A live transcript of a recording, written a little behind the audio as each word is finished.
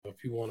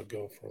if you want to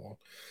go for long.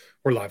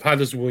 We're live. Hi,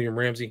 this is William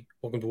Ramsey.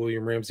 Welcome to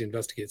William Ramsey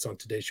Investigates. On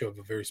today's show, I have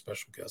a very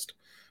special guest,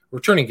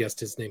 returning guest.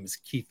 His name is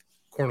Keith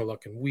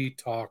Korneluk, and we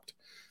talked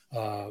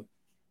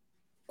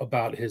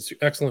about his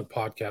excellent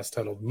podcast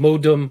titled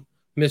Modem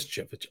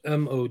Mischief. It's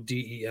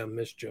MODEM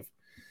Mischief.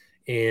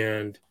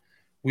 And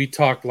we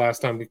talked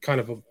last time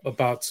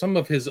about some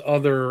of his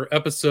other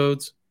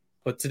episodes,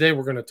 but today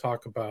we're going to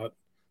talk about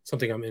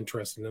something I'm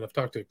interested in. I've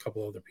talked to a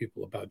couple other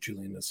people about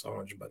Julian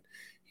Assange, but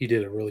he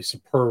did a really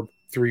superb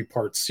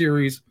 3-part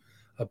series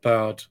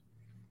about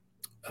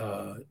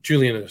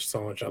Julian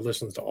Assange. I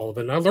listened to all of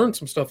it, and I learned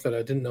some stuff that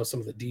I didn't know, some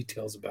of the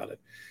details about it.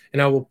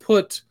 And I will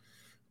put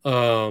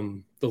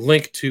the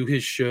link to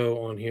his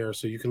show on here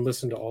so you can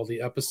listen to all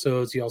the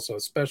episodes. He also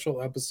has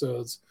special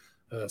episodes,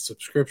 a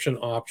subscription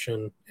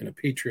option, and a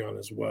Patreon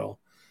as well.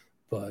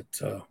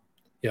 But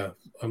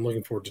I'm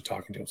looking forward to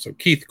talking to him. So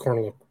Keith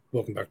Korneluk,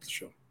 welcome back to the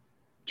show.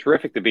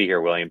 Terrific to be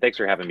here, William. Thanks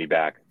for having me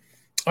back.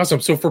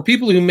 Awesome. So for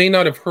people who may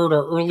not have heard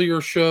our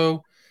earlier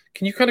show,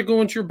 can you kind of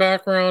go into your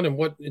background and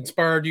what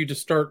inspired you to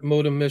start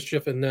Modem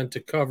Mischief and then to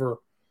cover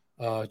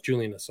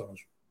Julian Assange?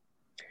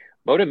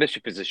 Modem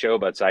Mischief is a show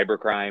about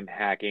cybercrime,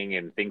 hacking,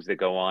 and things that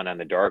go on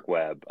the dark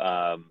web.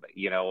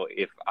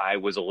 If I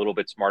was a little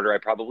bit smarter, I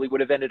probably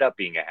would have ended up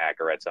being a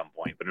hacker at some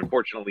point, but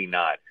unfortunately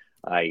not.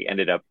 I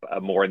ended up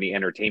more in the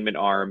entertainment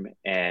arm,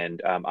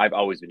 and I've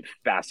always been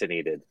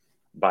fascinated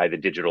by the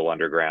digital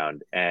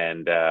underground.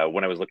 And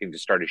when I was looking to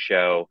start a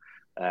show,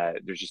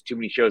 there's just too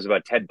many shows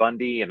about Ted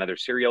Bundy and other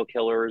serial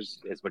killers,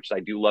 as much as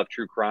I do love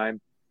true crime.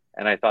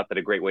 And I thought that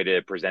a great way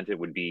to present it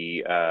would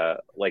be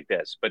like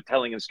this, but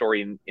telling a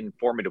story in an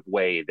informative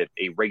way that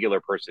a regular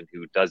person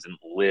who doesn't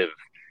live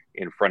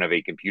in front of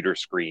a computer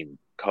screen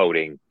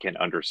coding can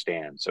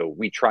understand. So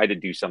we try to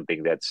do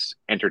something that's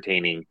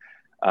entertaining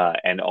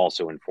and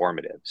also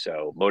informative.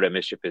 So Modem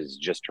Mischief has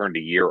just turned a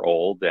year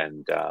old,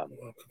 and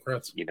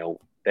congrats.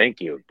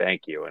 Thank you.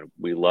 And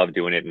we love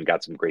doing it and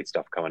got some great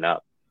stuff coming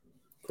up.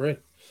 Great.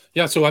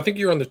 Yeah, so I think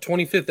you're on the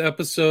 25th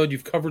episode.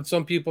 You've covered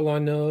some people I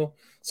know,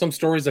 some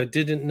stories I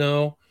didn't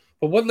know.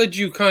 But what led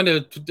you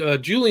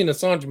Julian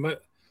Assange,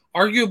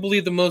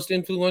 arguably the most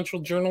influential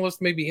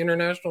journalist, maybe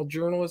international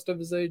journalist of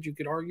his age, you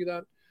could argue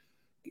that.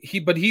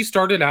 He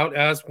started out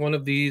as one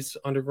of these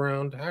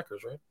underground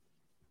hackers, right?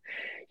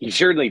 He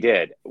certainly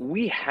did.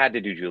 We had to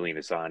do Julian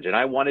Assange, and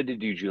I wanted to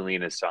do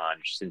Julian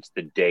Assange since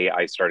the day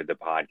I started the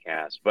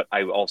podcast, but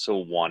I also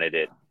wanted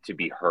it to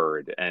be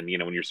heard. And,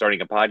 when you're starting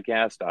a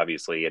podcast,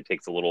 obviously it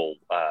takes a little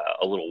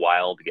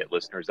while to get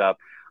listeners up.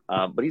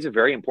 But he's a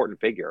very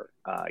important figure.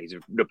 He's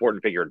an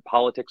important figure in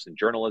politics and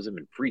journalism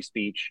and free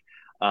speech.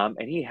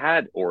 And he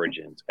had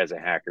origins as a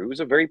hacker. He was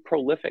a very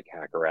prolific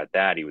hacker at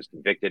that. He was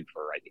convicted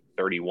for, I think,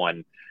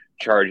 31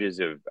 charges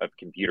of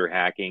computer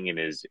hacking in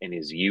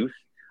his youth.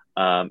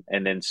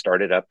 And then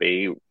started up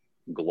a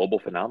global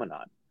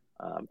phenomenon.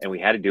 And we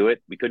had to do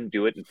it. We couldn't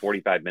do it in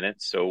 45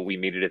 minutes, so we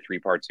made it a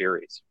 3-part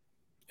series.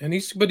 And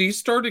he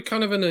started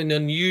kind of in an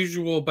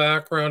unusual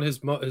background. His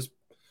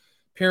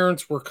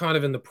parents were kind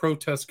of in the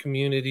protest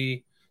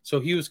community, so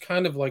he was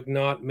kind of like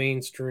not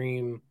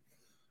mainstream.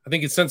 I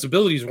think his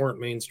sensibilities weren't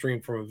mainstream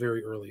from a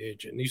very early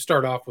age. And you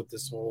start off with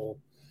this whole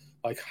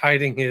like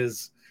hiding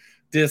his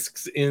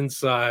discs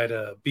inside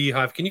a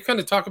beehive. Can you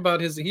kind of talk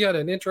about he had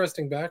an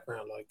interesting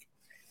background, like.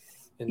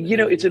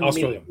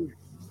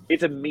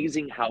 It's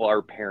amazing how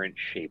our parents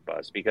shape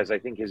us, because I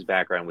think his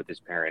background with his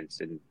parents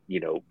and,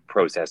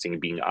 processing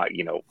and being,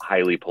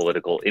 highly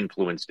political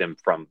influenced him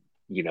from,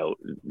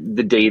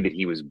 the day that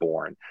he was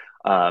born.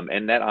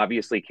 And that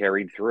obviously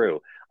carried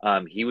through.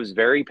 He was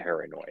very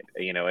paranoid.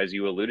 As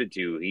you alluded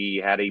to, he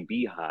had a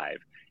beehive,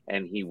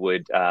 and he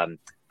would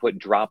put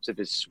drops of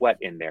his sweat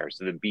in there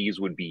so the bees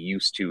would be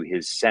used to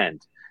his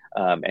scent.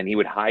 And he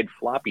would hide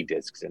floppy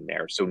disks in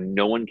there so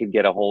no one could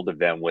get a hold of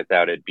them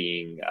without it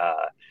being,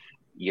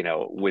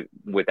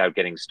 without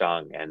getting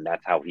stung. And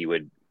that's how he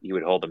would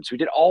hold them. So he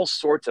did all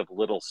sorts of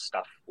little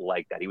stuff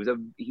like that. He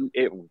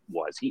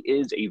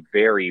is a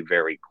very,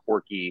 very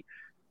quirky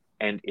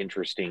and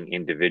interesting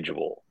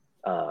individual.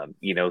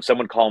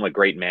 Someone call him a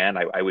great man.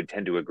 I would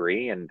tend to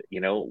agree. And,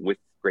 with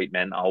great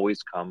men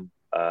always come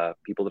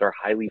people that are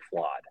highly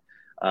flawed.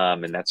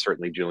 And that's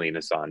certainly Julian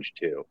Assange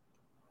too.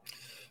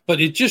 But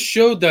it just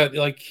showed that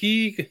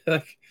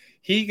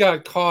he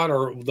got caught,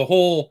 or the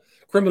whole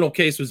criminal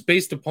case was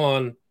based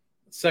upon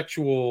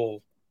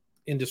sexual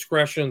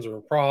indiscretions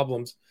or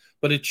problems.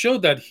 But it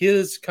showed that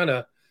his kind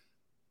of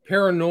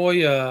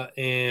paranoia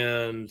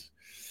and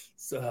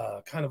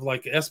kind of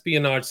like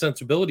espionage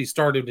sensibility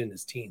started in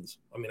his teens.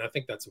 I mean, I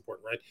think that's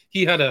important, right?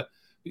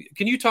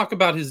 Can you talk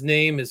about his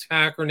name, his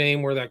hacker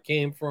name, where that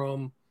came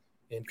from,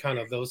 and kind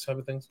of those type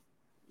of things?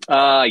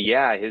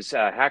 His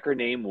hacker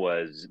name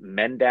was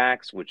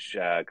Mendax, which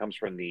comes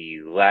from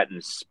the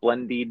Latin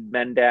splendid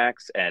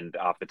mendax, and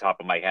off the top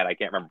of my head, I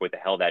can't remember what the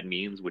hell that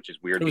means, which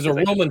is weird. It was a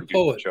Roman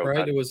poet,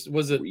 right?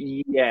 Was it?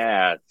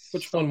 Yeah.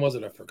 Which one was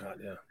it? I forgot.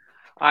 Yeah.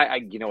 I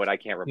you know what? I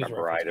can't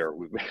remember either.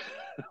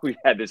 We've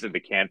had this in the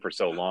can for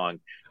so long.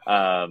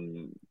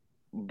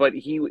 but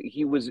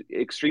he was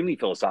extremely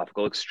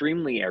philosophical,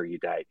 extremely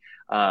erudite,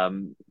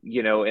 and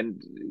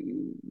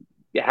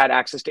had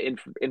access to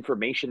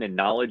information and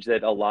knowledge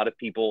that a lot of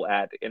people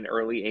at an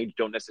early age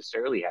don't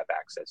necessarily have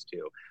access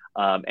to.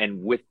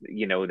 And with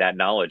that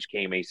knowledge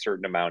came a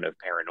certain amount of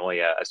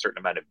paranoia, a certain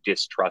amount of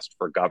distrust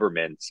for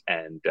governments,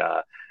 and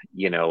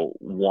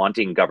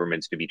wanting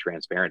governments to be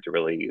transparent to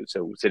really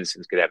so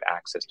citizens could have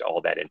access to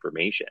all that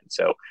information.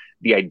 So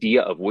the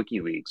idea of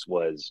WikiLeaks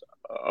was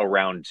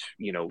around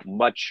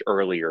much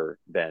earlier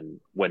than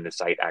when the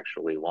site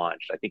actually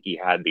launched. I think he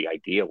had the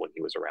idea when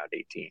he was around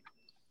 18.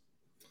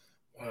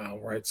 Wow,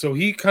 right. So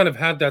he kind of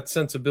had that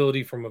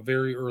sensibility from a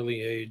very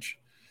early age.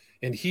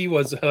 And he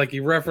was, like, he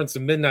referenced the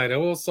Midnight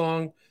Oil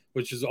song,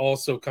 which is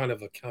also kind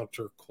of a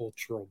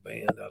countercultural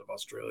band out of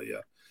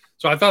Australia.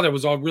 So I thought that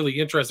was all really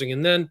interesting.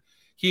 And then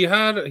he's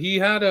had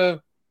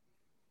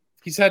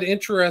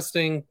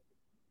interesting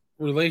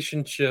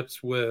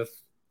relationships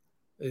with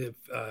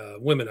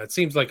women. It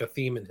seems like a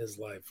theme in his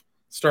life.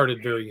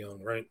 Started very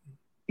young, right?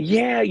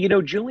 Yeah,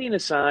 Julian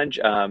Assange,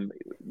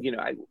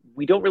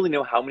 we don't really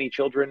know how many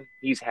children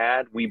he's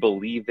had. We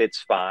believe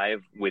it's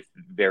 5 with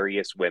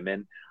various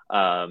women.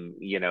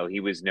 He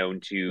was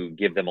known to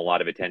give them a lot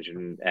of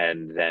attention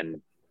and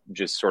then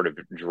just sort of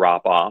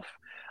drop off.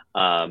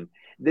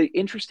 The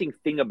interesting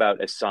thing about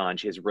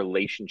Assange, his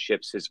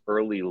relationships, his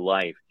early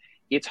life,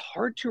 it's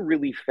hard to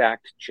really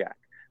fact check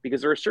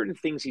because there are certain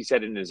things he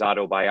said in his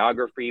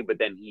autobiography, but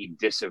then he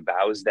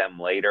disavows them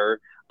later.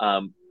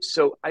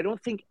 So I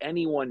don't think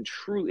anyone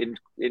true,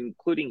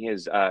 including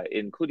his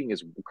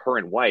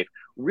current wife,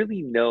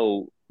 really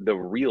know the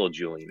real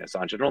Julian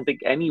Assange. I don't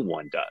think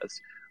anyone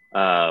does.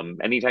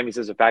 Anytime he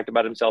says a fact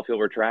about himself, he'll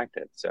retract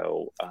it.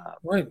 So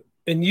right.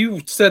 And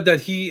you said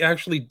that he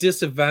actually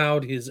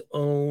disavowed his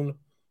own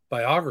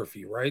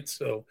biography, right?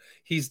 So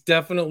he's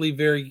definitely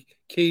very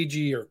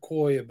cagey or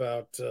coy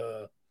about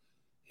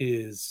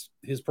his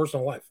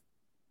personal life.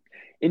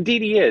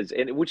 Indeed, he is,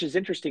 and which is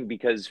interesting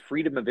because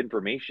freedom of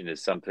information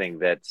is something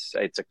it's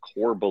a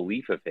core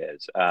belief of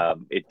his.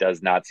 It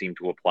does not seem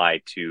to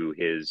apply to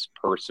his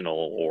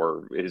personal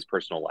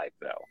life,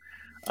 though.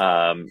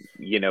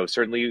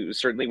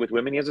 Certainly with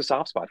women, he has a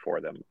soft spot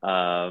for them.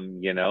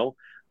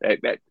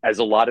 As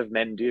a lot of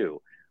men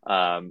do.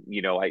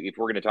 If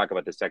we're going to talk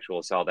about the sexual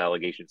assault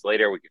allegations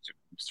later, we could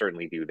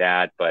certainly do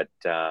that. But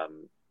But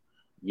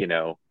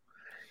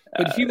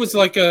he was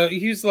like a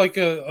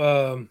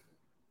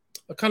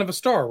kind of a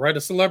star, right? A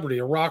celebrity,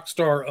 a rock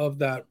star of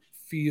that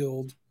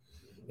field.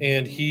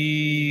 And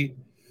he,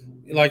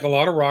 like a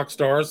lot of rock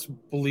stars,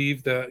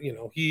 believed that,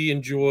 he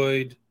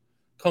enjoyed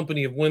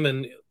company of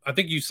women. I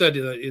think you said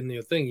in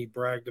the thing, he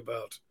bragged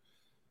about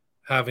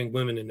having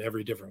women in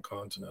every different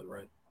continent,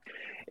 right?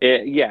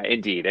 Yeah,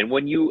 indeed. And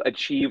when you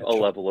achieve a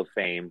level of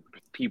fame,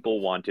 people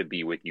want to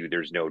be with you.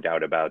 There's no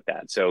doubt about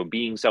that. So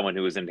being someone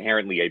who is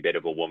inherently a bit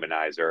of a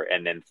womanizer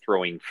and then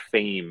throwing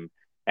fame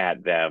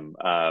at them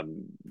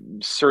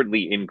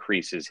certainly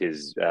increases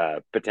his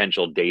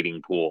potential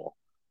dating pool.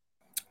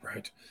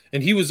 Right.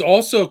 And he was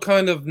also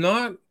kind of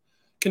not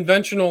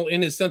conventional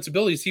in his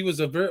sensibilities. He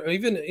was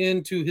even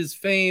into his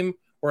fame,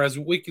 or as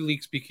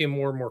WikiLeaks became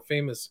more and more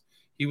famous,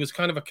 he was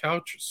kind of a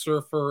couch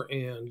surfer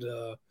and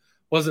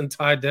wasn't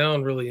tied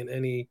down really in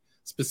any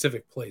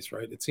specific place,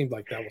 right? It seemed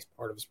like that was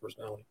part of his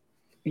personality.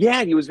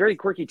 Yeah, he was very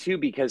quirky too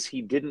because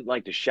he didn't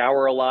like to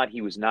shower a lot.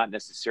 He was not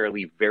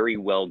necessarily very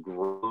well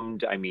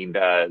groomed. I mean,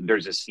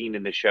 there's a scene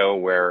in the show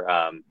where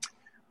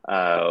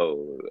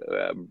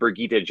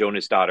Birgitta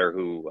Jonasdottir,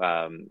 who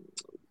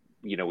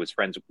was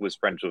friends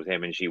with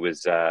him, and she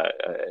was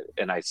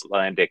an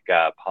Icelandic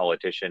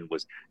politician,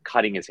 was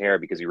cutting his hair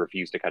because he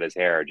refused to cut his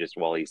hair just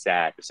while he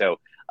sat. So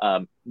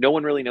no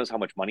one really knows how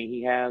much money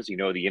he has.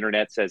 The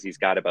internet says he's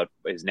got about,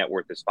 his net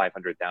worth is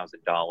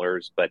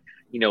 $500,000, but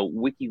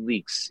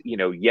WikiLeaks,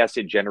 yes,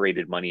 it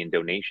generated money and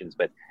donations,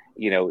 but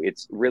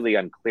it's really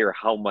unclear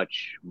how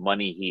much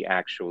money he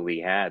actually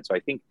had. So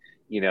I think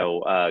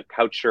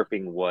couch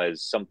surfing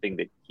was something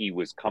that he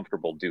was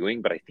comfortable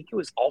doing, but I think it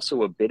was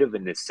also a bit of a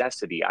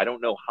necessity. I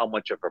don't know how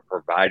much of a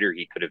provider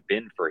he could have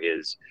been for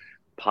his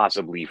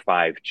possibly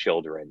 5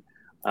 children.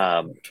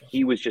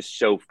 He was just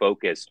so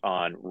focused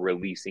on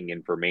releasing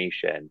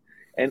information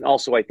and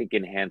also, I think,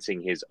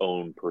 enhancing his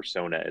own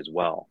persona as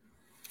well.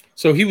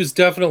 So he was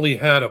definitely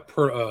had a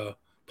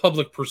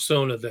public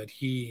persona that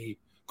he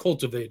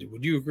cultivated.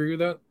 Would you agree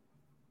with that?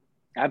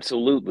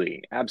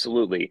 Absolutely. I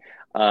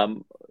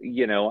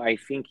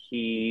think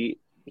he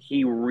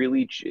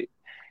really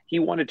he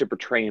wanted to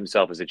portray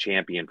himself as a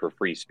champion for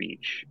free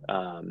speech,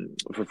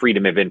 for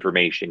freedom of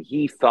information.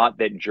 He thought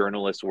that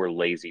journalists were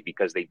lazy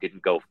because they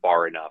didn't go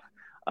far enough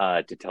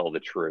to tell the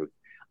truth.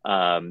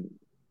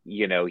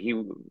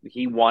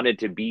 He wanted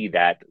to be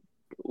that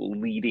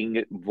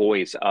leading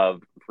voice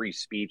of free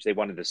speech. They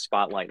wanted the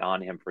spotlight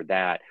on him for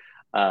that.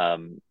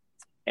 And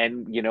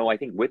I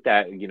think with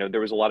that,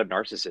 there was a lot of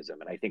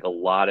narcissism. And I think a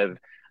lot of,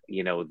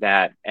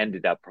 that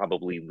ended up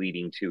probably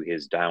leading to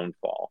his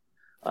downfall.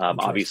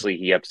 Obviously,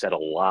 he upset a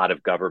lot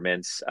of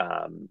governments.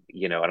 I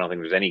don't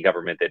think there's any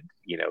government that,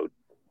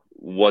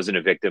 wasn't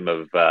a victim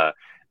of,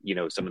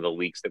 some of the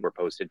leaks that were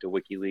posted to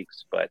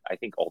WikiLeaks. But I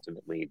think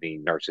ultimately the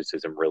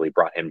narcissism really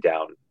brought him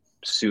down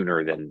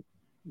sooner than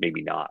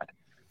maybe not.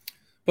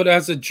 But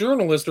as a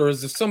journalist or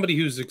as somebody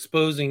who's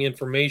exposing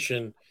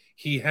information,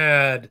 he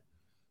had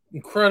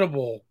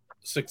incredible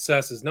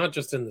successes, not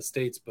just in the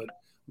States, but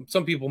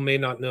some people may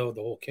not know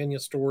the whole Kenya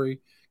story.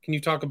 Can you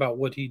talk about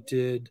what he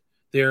did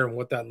there and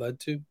what that led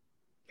to?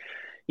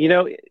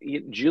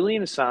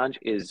 Julian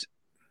Assange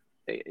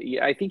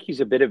I think he's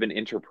a bit of an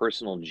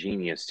interpersonal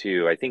genius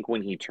too. I think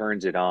when he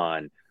turns it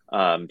on,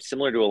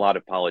 similar to a lot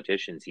of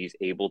politicians, he's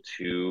able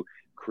to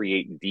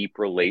create deep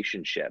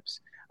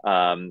relationships.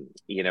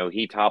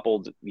 He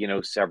toppled,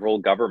 several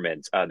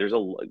governments. There's a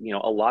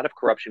lot of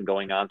corruption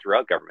going on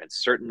throughout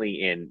governments,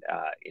 certainly in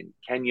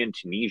Kenya and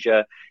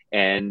Tunisia,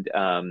 and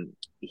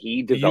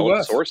he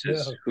developed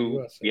sources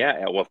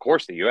well, of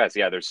course, the U.S.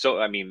 Yeah,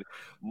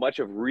 much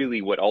of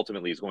really what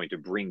ultimately is going to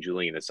bring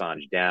Julian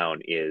Assange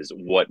down is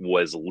what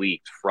was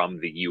leaked from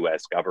the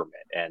U.S.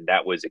 government, and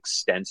that was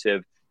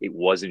extensive. It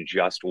wasn't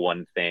just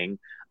one thing.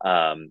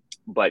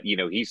 But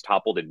he's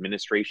toppled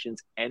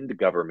administrations and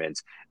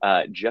governments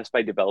just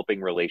by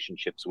developing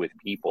relationships with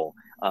people,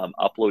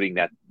 uploading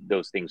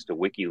those things to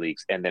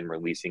WikiLeaks and then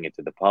releasing it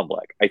to the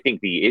public. I think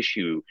the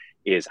issue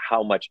is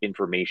how much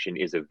information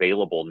is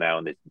available now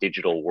in the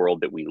digital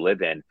world that we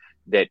live in,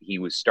 that he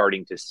was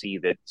starting to see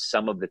that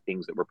some of the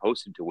things that were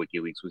posted to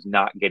WikiLeaks was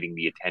not getting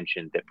the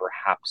attention that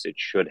perhaps it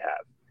should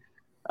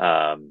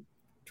have.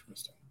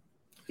 Interesting.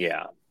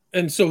 Yeah.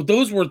 And so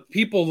those were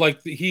people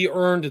like he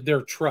earned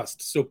their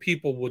trust. So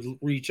people would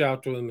reach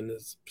out to him. And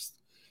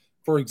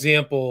for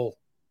example,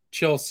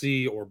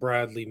 Chelsea or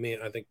Bradley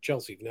Manning, I think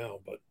Chelsea now,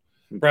 but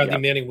Bradley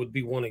Manning would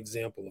be one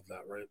example of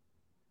that, right?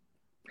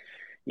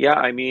 Yeah.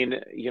 I mean,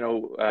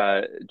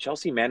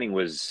 Chelsea Manning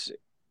was,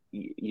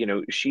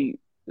 she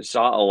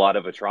saw a lot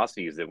of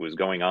atrocities that was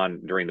going on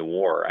during the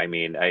war. I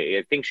mean,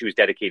 I think she was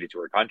dedicated to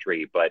her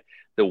country, but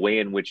the way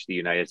in which the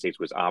United States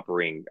was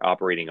operating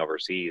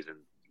overseas, and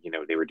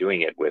they were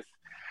doing it with,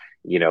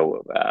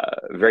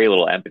 very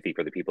little empathy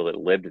for the people that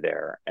lived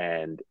there.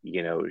 And,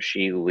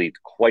 she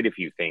leaked quite a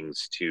few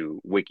things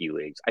to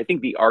WikiLeaks. I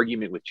think the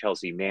argument with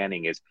Chelsea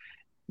Manning is,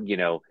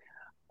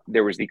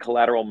 there was the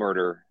collateral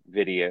murder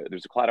video.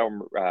 There's a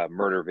collateral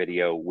murder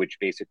video, which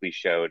basically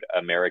showed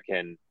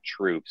American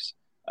troops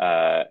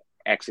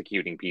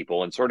executing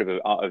people in sort of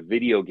a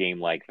video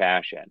game-like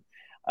fashion.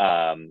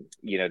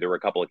 There were a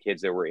couple of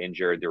kids that were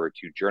injured. There were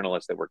 2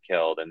 journalists that were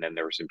killed, and then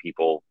there were some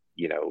people,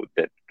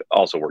 that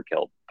also were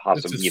killed.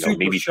 Possibly,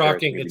 maybe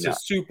shocking. It's a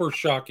super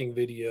shocking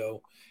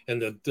video,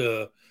 and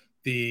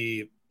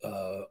the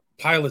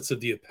pilots of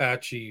the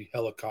Apache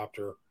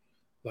helicopter,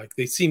 like,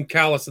 they seem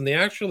callous, and they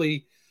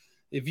actually,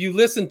 if you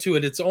listen to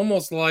it, it's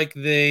almost like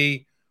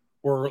they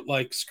were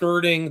like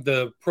skirting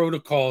the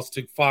protocols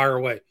to fire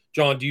away.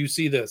 John, do you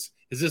see this?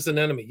 Is this an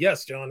enemy?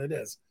 Yes, John, it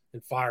is.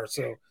 And fire.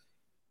 So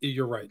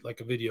you're right, like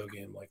a video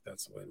game, like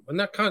that's the way. And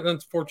that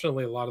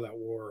unfortunately, a lot of that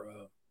war,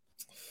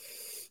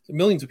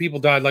 millions of people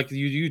died. Like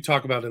you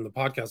talk about in the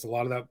podcast, a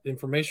lot of that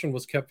information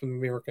was kept from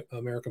the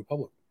American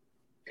public.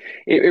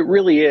 It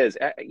really is,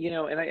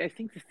 and I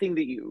think the thing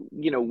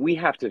that we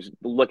have to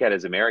look at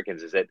as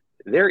Americans is that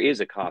there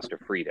is a cost of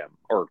freedom,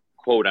 or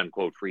quote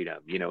unquote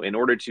freedom. In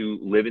order to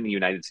live in the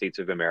United States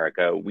of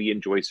America, we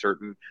enjoy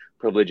certain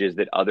privileges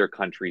that other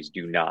countries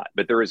do not,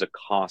 but there is a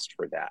cost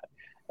for that.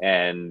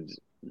 And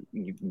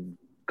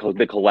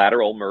the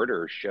collateral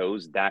murder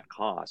shows that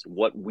cost,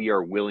 what we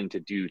are willing to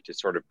do to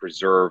sort of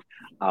preserve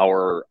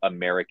our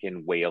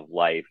American way of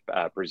life,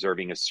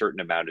 preserving a certain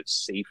amount of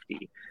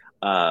safety.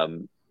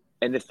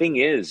 And the thing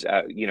is,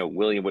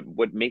 William,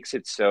 what makes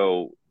it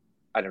so,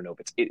 I don't know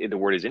if the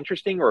word is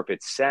interesting or if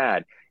it's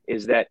sad,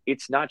 is that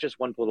it's not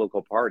just one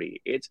political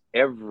party. It's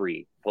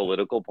every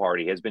political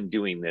party has been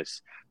doing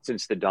this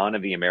since the dawn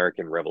of the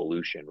American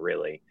Revolution,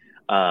 really.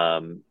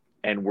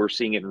 And we're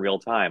seeing it in real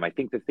time. I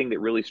think the thing that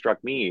really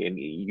struck me, and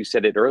you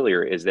said it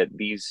earlier, is that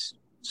these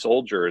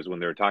soldiers, when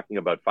they're talking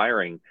about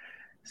firing,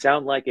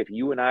 sound like if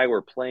you and I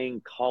were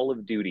playing Call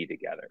of Duty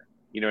together.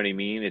 You know what I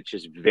mean? It's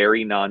just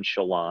very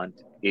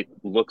nonchalant. It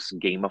looks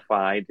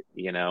gamified,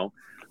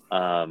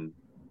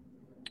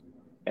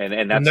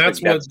 and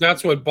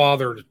that's what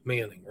bothered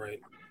Manning, right?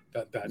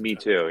 Me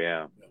too,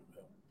 yeah.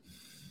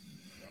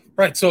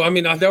 Right. So, I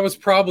mean, that was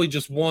probably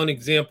just one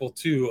example,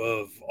 too,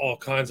 of all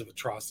kinds of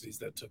atrocities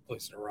that took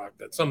place in Iraq,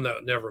 that some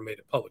that never made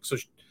it public. So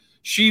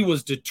she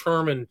was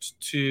determined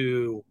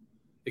to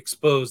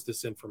expose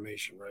this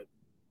information, right?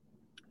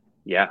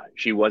 Yeah,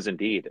 she was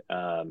indeed.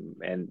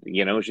 And,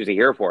 she's a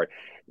hero for it.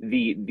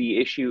 The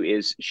issue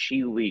is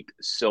she leaked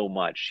so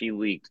much. She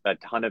leaked a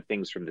ton of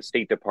things from the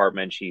State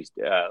Department. She's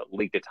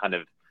leaked a ton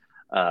of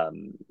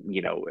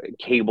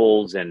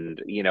cables,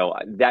 and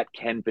that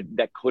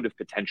could have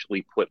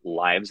potentially put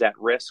lives at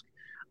risk.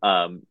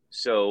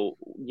 So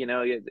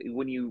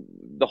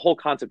the whole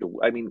concept of,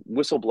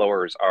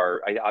 whistleblowers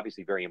are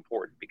obviously very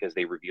important because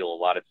they reveal a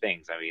lot of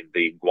things. I mean,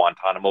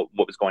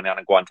 what was going on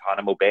in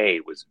Guantanamo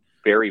Bay was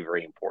very,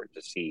 very important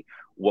to see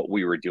what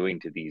we were doing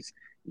to these,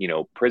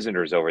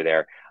 prisoners over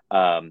there.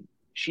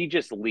 She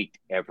just leaked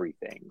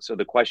everything. So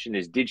the question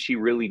is, did she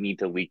really need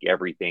to leak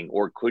everything,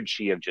 or could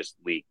she have just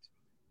leaked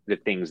the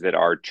things that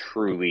are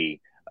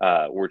truly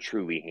were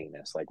truly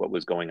heinous, like what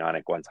was going on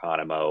at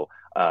Guantanamo,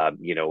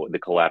 the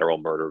collateral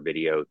murder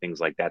video, things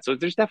like that. So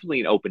there's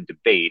definitely an open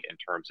debate in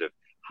terms of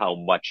how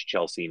much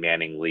Chelsea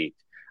Manning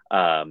leaked.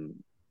 But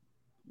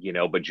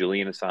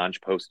Julian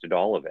Assange posted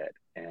all of it.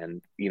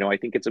 And, I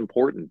think it's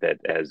important that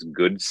as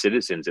good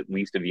citizens, at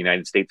least of the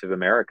United States of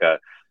America,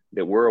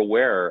 that we're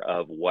aware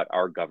of what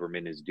our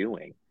government is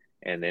doing.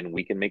 And then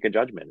we can make a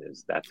judgment.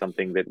 Is that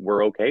something that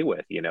we're okay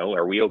with?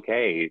 Are we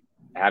okay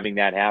having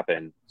that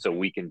happen so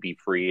we can be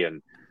free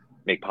and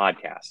make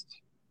podcasts?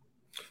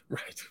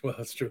 Right. Well,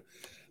 that's true.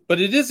 But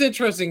it is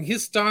interesting.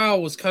 His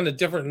style was kind of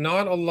different.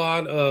 Not a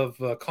lot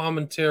of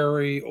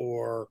commentary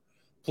or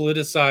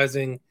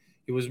politicizing.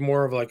 It was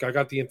more of like, I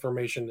got the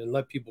information and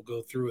let people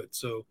go through it.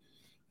 So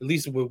at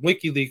least with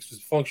WikiLeaks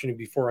was functioning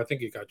before, I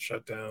think it got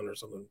shut down or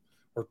something,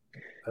 or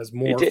has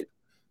morphed.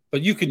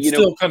 But you could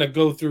still kind of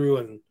go through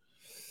and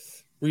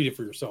read it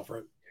for yourself,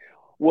 right?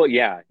 Well,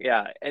 yeah.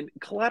 And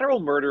Collateral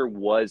Murder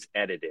was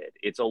edited.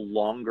 It's a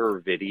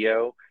longer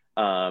video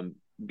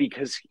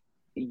because,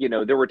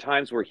 there were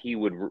times where he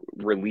would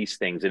release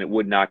things and it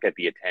would not get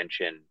the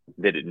attention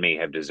that it may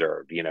have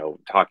deserved,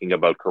 talking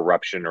about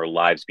corruption or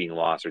lives being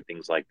lost or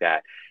things like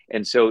that.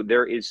 And so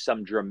there is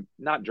some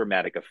not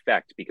dramatic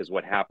effect, because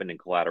what happened in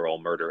Collateral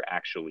Murder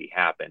actually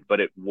happened, but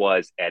it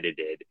was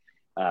edited.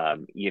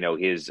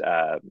 His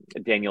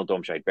Daniel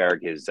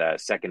Domscheit-Berg, his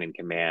second in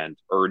command,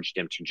 urged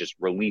him to just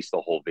release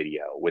the whole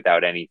video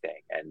without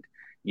anything. And,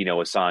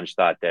 Assange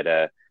thought that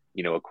a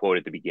quote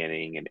at the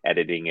beginning and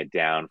editing it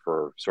down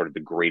for sort of the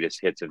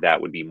greatest hits of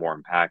that would be more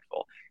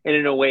impactful. And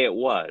in a way it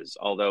was,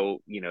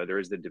 although, there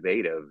is the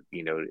debate of,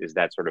 is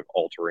that sort of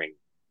altering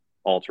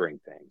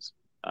things.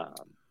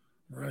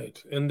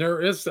 Right. And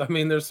there's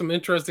some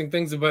interesting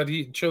things about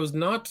he chose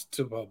not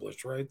to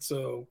publish, right?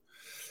 So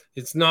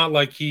it's not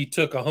like he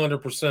took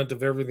 100%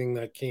 of everything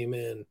that came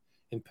in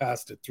and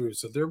passed it through.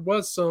 So there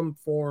was some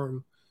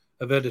form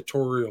of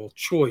editorial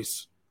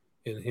choice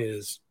in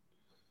his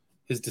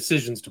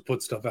decisions to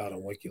put stuff out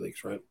on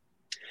WikiLeaks, right?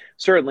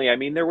 Certainly. I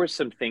mean, there were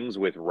some things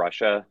with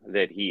Russia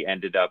that he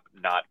ended up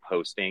not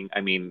posting.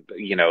 I mean,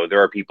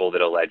 there are people that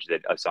allege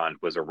that Assange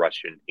was a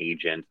Russian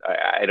agent.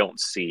 I don't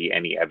see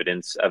any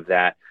evidence of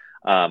that.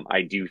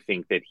 I do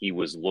think that he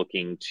was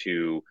looking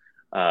to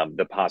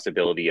the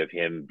possibility of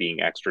him being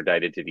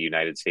extradited to the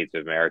United States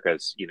of America.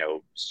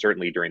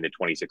 Certainly during the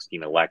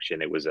 2016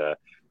 election, it was a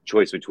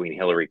choice between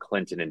Hillary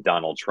Clinton and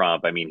Donald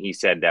Trump. I mean, he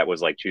said that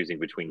was like choosing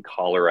between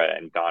cholera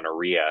and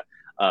gonorrhea.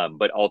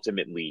 But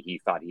ultimately,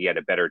 he thought he had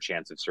a better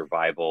chance of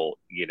survival,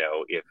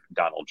 if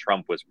Donald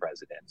Trump was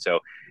president. So,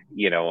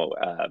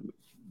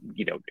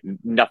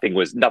 nothing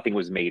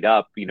was made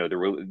up.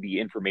 The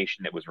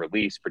information that was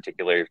released,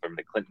 particularly from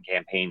the Clinton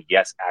campaign,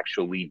 yes,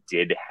 actually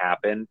did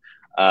happen.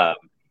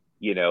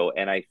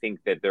 And I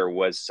think that there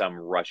was some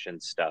Russian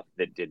stuff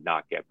that did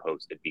not get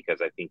posted because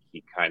I think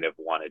he kind of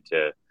wanted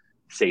to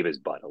save his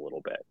butt a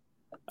little bit.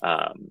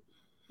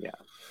 Yeah.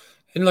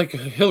 And like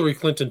Hillary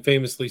Clinton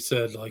famously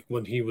said, like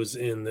when he was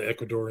in the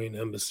Ecuadorian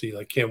embassy,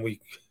 like, can we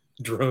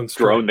drone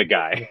the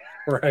guy?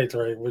 Right.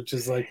 Which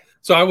is like,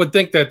 so I would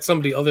think that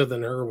somebody other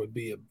than her would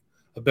be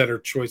a better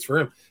choice for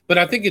him. But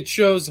I think it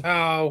shows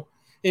how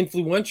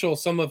influential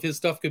some of his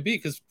stuff could be.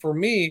 Because for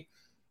me,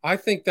 I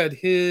think that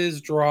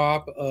his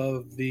drop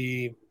of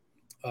the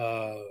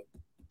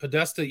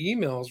Podesta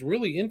emails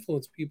really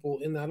influenced people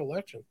in that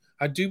election.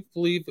 I do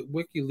believe that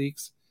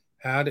WikiLeaks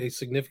had a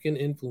significant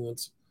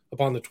influence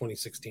upon the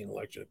 2016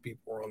 election.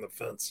 People were on the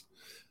fence.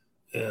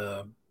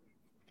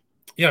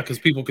 Because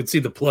people could see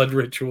the blood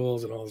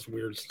rituals and all this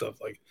weird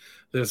stuff. Like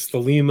there's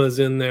Thalima's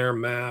in there,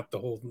 map, the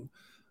whole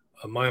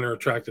minor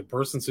attracted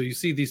person. So you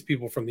see these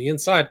people from the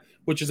inside,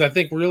 which is, I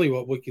think, really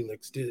what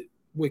WikiLeaks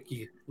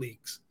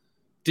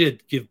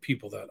did give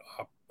people that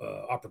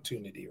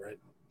opportunity, right?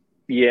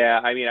 Yeah,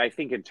 I mean, I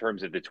think in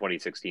terms of the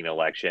 2016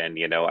 election,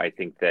 I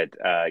think that,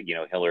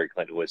 Hillary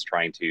Clinton was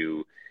trying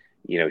to,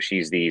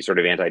 she's the sort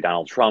of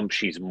anti-Donald Trump.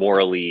 She's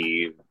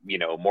morally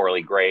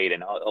great.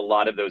 And a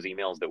lot of those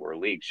emails that were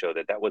leaked show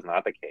that was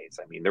not the case.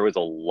 I mean, there was a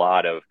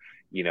lot of,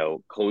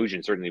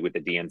 collusion, certainly with the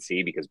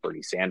DNC, because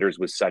Bernie Sanders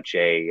was such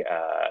a,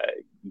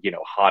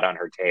 hot on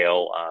her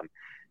tail.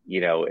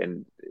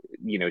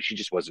 She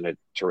just wasn't a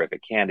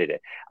terrific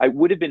candidate. I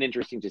would have been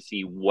interesting to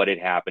see what had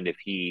happened if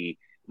he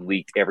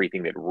leaked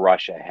everything that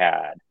Russia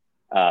had.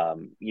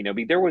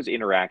 There was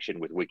interaction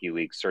with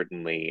WikiLeaks,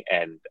 certainly,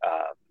 and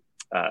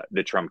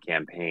the Trump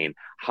campaign.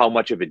 How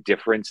much of a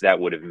difference that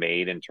would have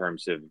made in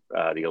terms of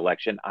the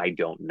election, I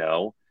don't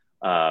know.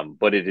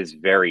 But it is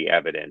very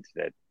evident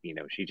that,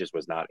 she just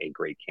was not a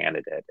great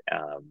candidate.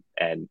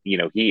 And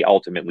he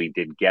ultimately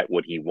did get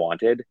what he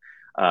wanted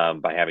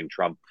by having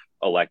Trump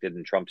elected.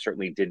 And Trump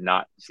certainly did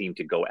not seem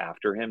to go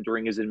after him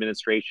during his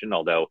administration,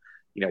 although,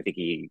 I think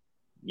he,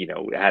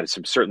 had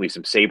certainly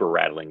some saber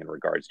rattling in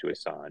regards to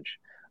Assange.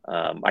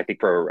 I think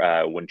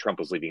for when Trump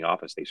was leaving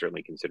office, they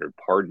certainly considered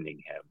pardoning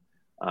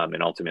him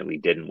and ultimately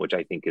didn't, which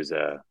I think is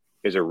a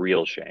is a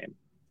real shame.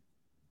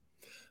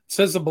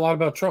 Says a lot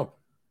about Trump.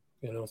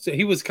 So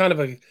he was kind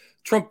of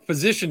Trump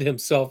positioned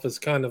himself as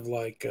kind of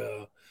like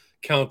a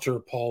counter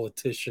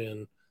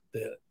politician,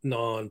 the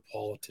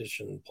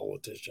non-politician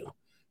politician,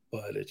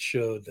 but it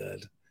showed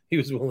that he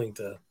was willing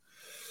to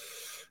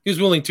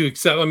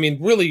accept. I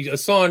mean, really,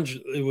 Assange,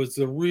 it was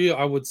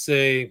I would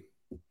say,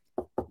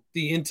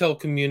 the intel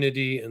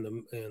community and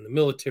the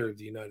military of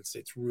the United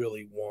States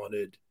really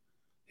wanted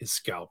his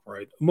scalp,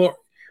 right?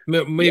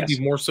 Maybe Yes.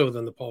 more so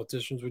than the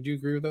politicians. Would you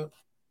agree with that?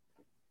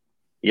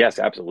 Yes,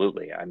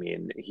 absolutely. I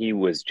mean, he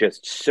was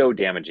just so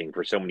damaging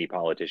for so many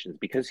politicians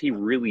because he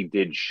really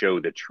did show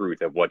the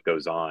truth of what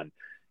goes on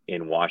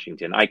in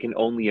Washington. I can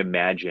only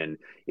imagine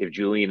if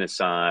Julian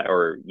Assange,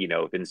 or,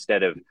 if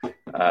instead of,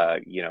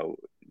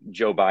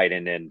 Joe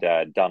Biden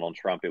and Donald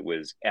Trump, it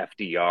was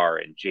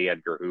FDR and J.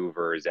 Edgar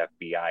Hoover's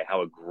FBI,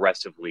 how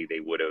aggressively they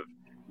would have,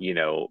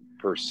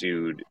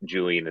 pursued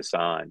Julian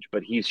Assange.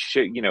 But he's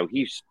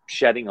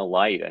shedding a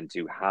light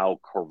into how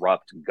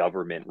corrupt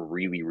government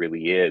really,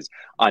 really is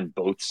on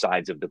both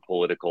sides of the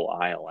political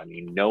aisle. I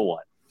mean, no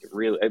one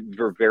really,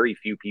 very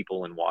few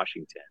people in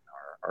Washington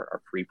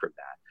are free from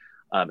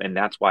that. And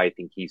that's why I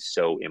think he's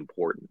so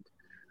important.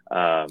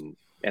 And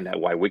that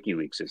why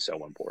WikiLeaks is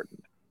so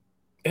important.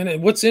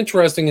 And what's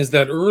interesting is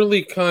that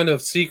early kind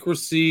of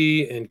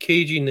secrecy and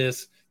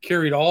caginess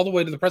carried all the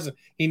way to the president.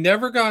 He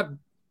never got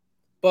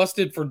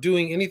busted for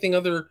doing anything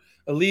other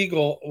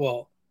illegal.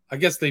 Well, I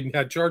guess they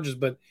had charges,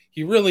 but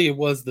it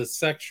was the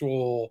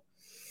sexual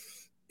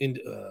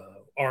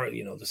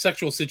the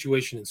sexual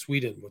situation in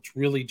Sweden, which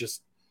really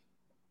just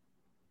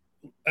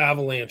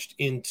avalanched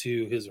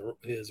into his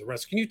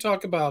arrest. Can you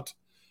talk about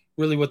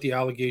really what the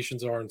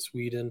allegations are in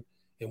Sweden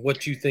and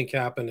what you think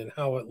happened and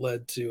how it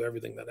led to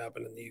everything that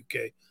happened in the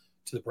UK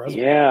to the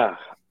president? Yeah.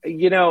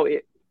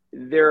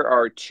 There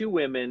are two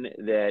women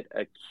that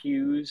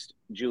accused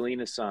Julian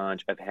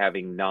Assange of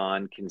having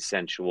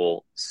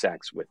non-consensual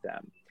sex with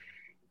them.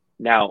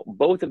 Now,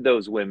 both of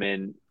those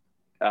women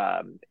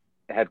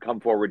have come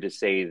forward to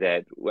say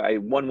that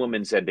one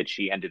woman said that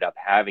she ended up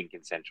having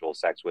consensual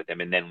sex with him,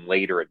 and then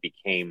later it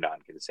became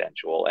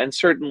non-consensual. And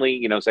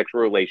certainly,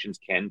 sexual relations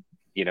can,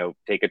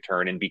 take a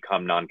turn and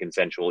become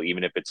non-consensual,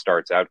 even if it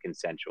starts out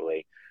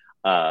consensually.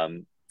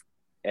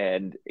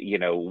 And,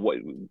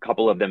 a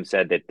couple of them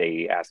said that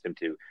they asked him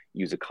to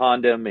use a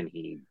condom and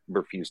he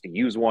refused to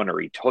use one, or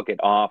he took it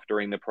off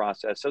during the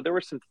process. So there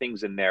were some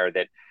things in there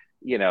that,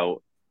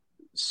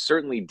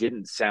 certainly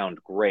didn't sound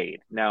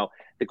great. Now,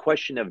 the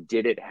question of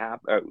did it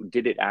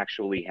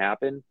actually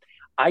happen?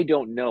 I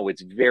don't know.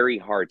 It's very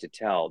hard to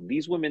tell.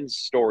 These women's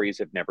stories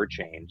have never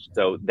changed.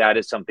 So that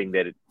is something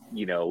that, it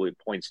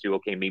points to,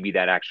 okay, maybe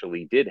that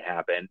actually did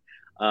happen.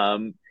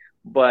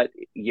 But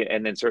yeah,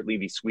 and then certainly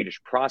the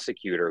Swedish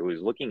prosecutor who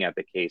was looking at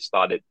the case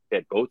thought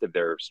that both of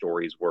their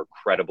stories were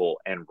credible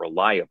and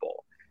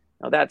reliable.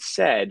 Now, that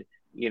said,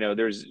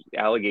 there's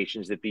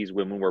allegations that these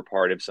women were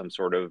part of some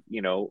sort of,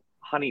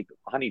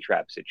 honey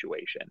trap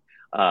situation,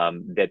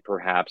 that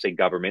perhaps a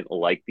government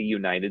like the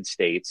United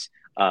States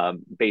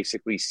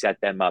basically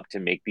set them up to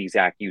make these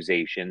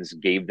accusations,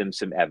 gave them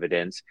some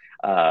evidence,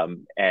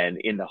 and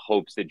in the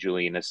hopes that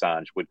Julian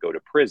Assange would go to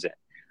prison.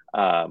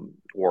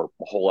 Or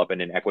hole up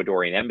in an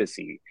Ecuadorian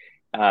embassy.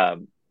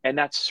 And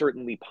that's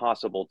certainly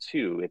possible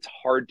too. It's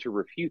hard to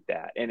refute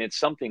that. And it's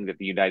something that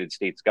the United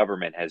States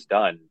government has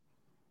done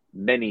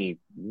many,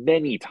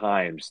 many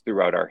times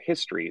throughout our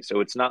history. So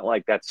it's not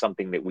like that's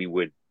something that we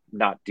would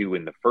not do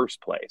in the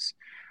first place.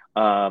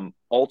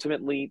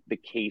 Ultimately, the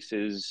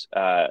cases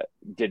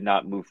did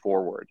not move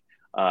forward.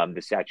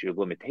 The statute of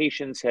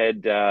limitations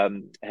had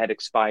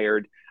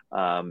expired.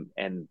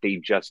 And they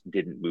just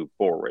didn't move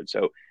forward.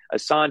 So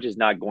Assange is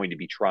not going to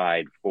be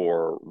tried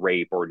for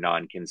rape or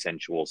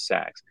non-consensual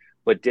sex.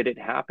 But did it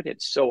happen?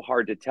 It's so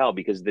hard to tell,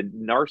 because the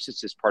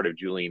narcissist part of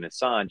Julian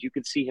Assange, you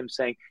could see him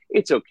saying,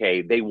 it's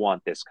okay, they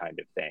want this kind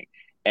of thing.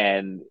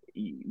 And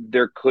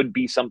there could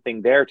be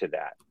something there to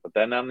that. But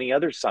then on the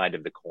other side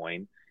of the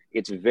coin,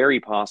 it's very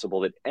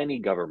possible that any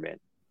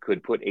government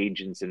could put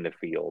agents in the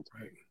field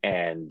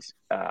and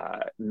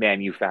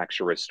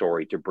manufacture a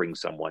story to bring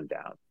someone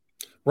down.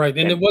 Right.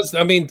 And it was,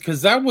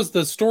 because that was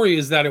the story,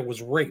 is that it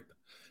was rape.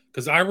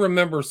 Because I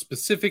remember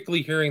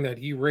specifically hearing that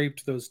he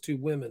raped those two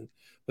women,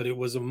 but it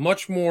was a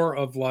much more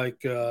of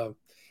like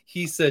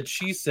he said,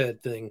 she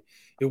said thing.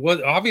 It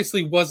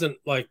wasn't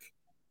like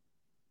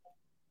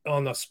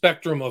on the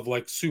spectrum of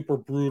like super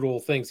brutal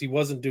things. He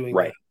wasn't doing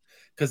that,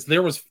 because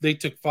they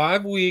took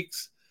 5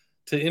 weeks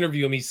to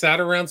interview him. He sat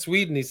around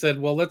Sweden. He said,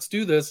 well, let's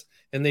do this.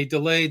 And they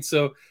delayed.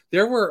 So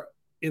there were,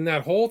 in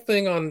that whole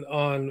thing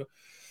on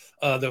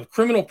the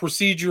criminal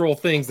procedural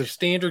things, the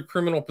standard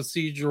criminal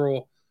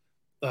procedural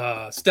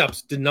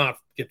steps did not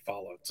get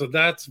followed. So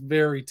that's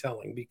very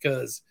telling,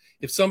 because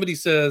if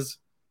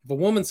a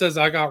woman says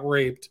I got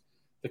raped,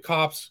 the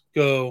cops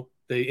go,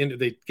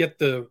 they get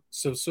the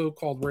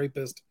so-called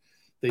rapist,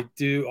 they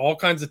do all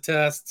kinds of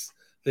tests,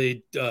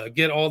 they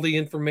get all the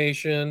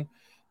information,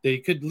 they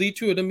could lead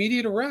to an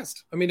immediate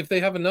arrest. If they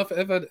have enough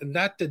evidence, and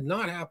that did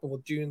not happen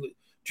with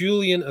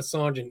Julian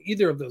Assange in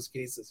either of those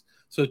cases.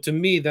 So to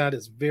me, that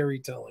is very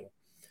telling.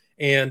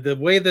 And the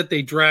way that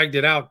they dragged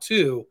it out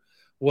too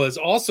was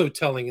also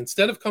telling.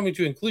 Instead of coming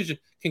to a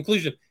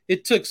conclusion,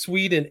 it took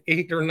Sweden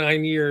 8 or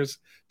 9 years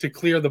to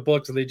clear the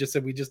books. And they just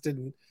said, we just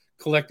didn't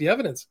collect the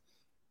evidence.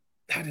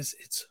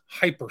 It's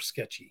hyper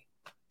sketchy.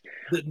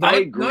 I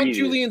agree. Not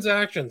Julian's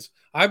actions.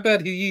 I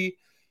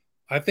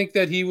think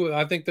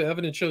the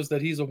evidence shows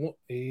that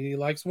he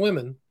likes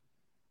women,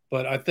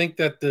 but I think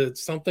that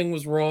something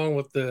was wrong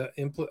with the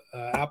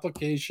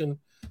application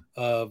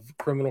of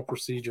criminal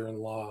procedure and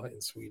law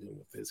in Sweden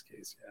with this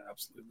case. Yeah,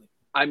 absolutely.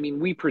 I mean,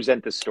 we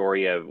present the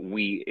story of,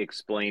 we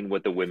explain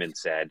what the women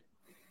said,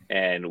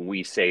 and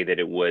we say that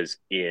it was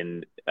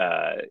in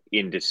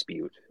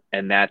dispute,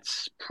 and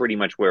that's pretty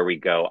much where we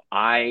go.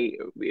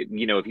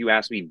 If you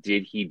ask me,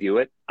 did he do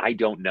it? I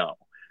don't know.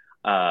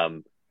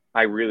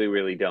 I really,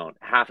 really don't.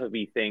 Half of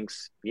me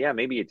thinks, yeah,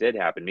 maybe it did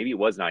happen. Maybe it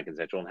was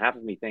non-consensual. And half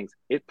of me thinks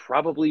it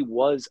probably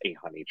was a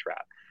honey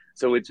trap.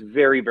 So it's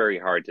very, very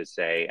hard to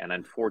say. And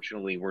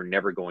unfortunately, we're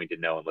never going to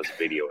know unless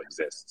video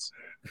exists.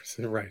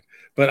 Right.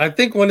 But I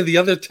think one of the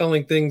other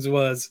telling things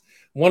was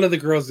one of the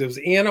girls, it was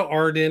Anna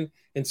Arden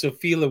and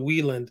Sophia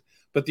Wieland.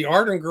 But the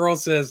Arden girl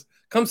says,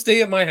 come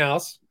stay at my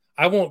house.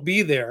 I won't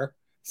be there.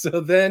 So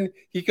then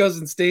he goes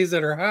and stays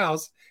at her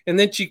house. And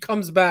then she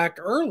comes back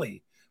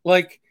early.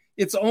 Like,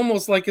 it's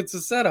almost like it's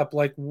a setup.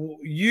 Like,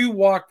 you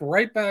walked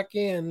right back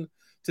in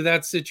to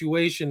that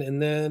situation.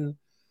 And then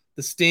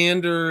the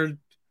standard,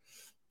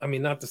 I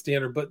mean, not the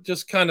standard, but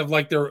just kind of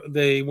like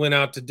they went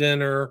out to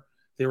dinner.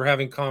 They were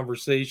having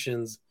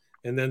conversations.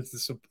 And then,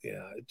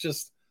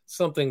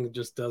 something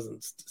just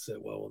doesn't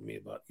sit well with me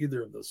about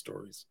either of those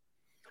stories.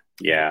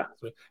 Yeah.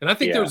 And I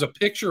think there was a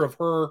picture of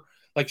her,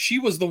 like she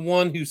was the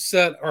one who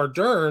set up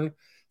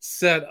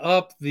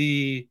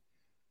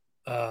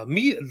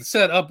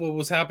what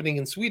was happening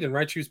in Sweden,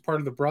 right? She was part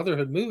of the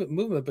Brotherhood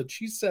movement, but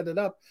she set it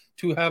up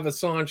to have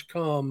Assange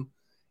come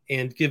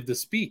and give the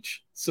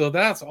speech. So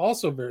that's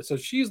also so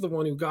she's the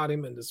one who got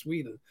him into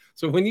Sweden.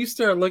 So when you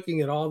start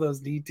looking at all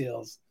those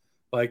details,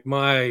 like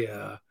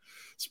my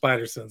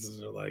spider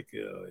senses are like,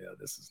 oh yeah,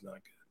 this is not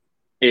good.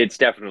 It's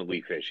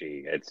definitely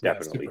fishy. It's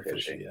definitely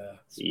fishy.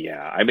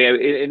 Yeah. I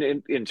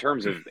mean, in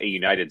terms of a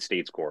United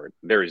States court,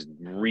 there is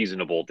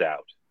reasonable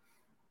doubt.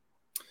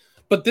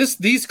 But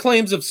these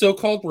claims of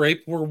so-called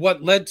rape were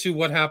what led to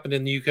what happened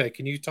in the UK.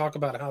 Can you talk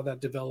about how that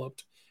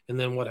developed and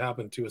then what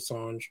happened to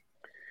Assange?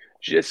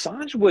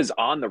 Assange was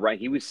on the right.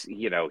 He was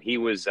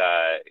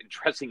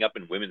dressing up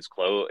in women's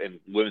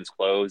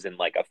clothes and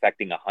like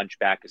affecting a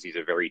hunchback because he's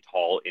a very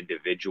tall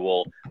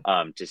individual,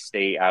 to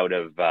stay out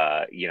of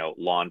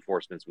law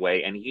enforcement's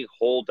way. And he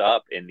holed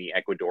up in the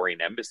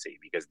Ecuadorian embassy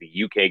because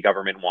the UK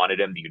government wanted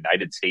him, the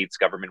United States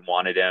government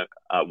wanted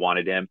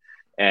him.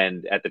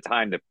 And at the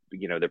time,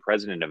 the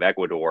president of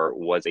Ecuador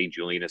was a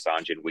Julian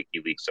Assange and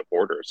WikiLeaks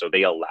supporter, so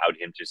they allowed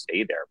him to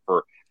stay there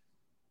for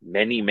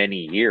many,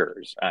 many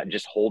years,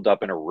 just holed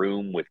up in a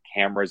room with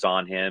cameras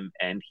on him.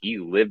 And he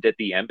lived at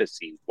the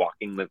embassy,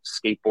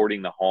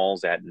 skateboarding the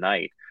halls at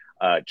night,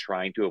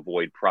 trying to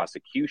avoid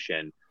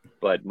prosecution,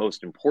 but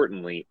most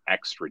importantly,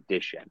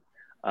 extradition.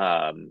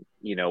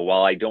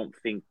 While I don't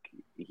think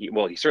he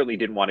certainly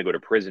didn't want to go to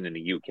prison in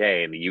the UK,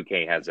 and the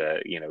UK has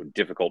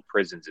difficult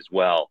prisons as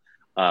well.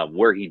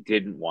 Where he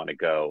didn't want to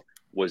go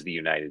was the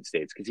United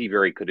States, because he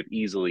could have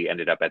easily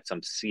ended up at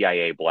some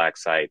CIA black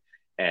site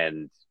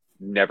and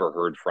never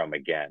heard from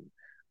again.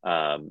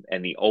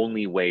 And the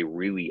only way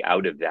really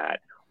out of that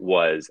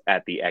was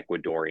at the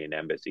Ecuadorian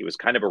embassy. It was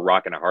kind of a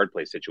rock and a hard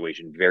place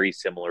situation, very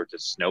similar to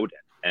Snowden.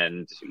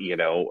 And,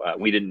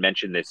 we didn't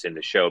mention this in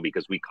the show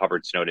because we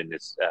covered Snowden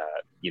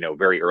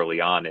very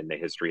early on in the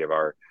history of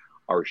our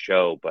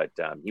show, but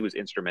he was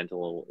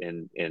instrumental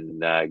in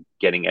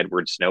getting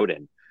Edward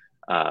Snowden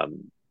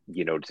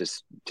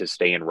to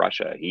stay in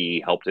Russia. He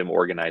helped him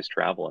organize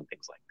travel and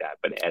things like that.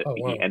 But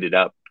he ended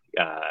up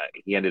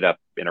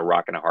in a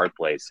rock and a hard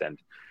place and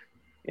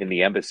in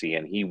the embassy,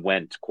 and he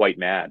went quite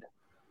mad.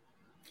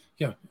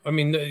 Yeah, I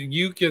mean,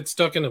 you get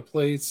stuck in a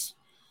place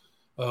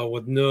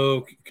with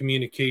no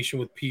communication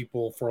with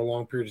people for a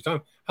long period of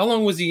time. How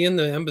long was he in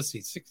the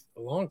embassy?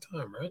 A long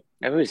time, right?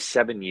 It was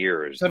 7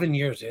 years. 7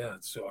 years, yeah.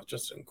 It's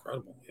just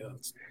incredible. Yeah,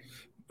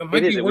 it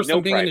might be worse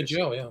than being in a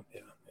jail.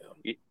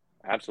 Yeah.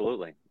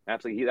 Absolutely. I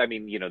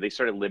mean, they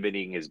started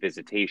limiting his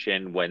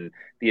visitation when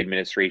the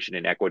administration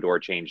in Ecuador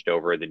changed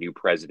over. The new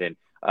president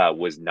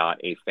was not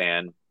a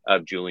fan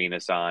of Julian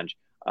Assange.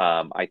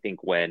 I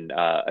think when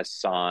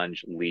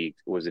Assange leaked,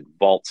 was it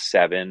Vault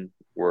 7,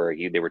 where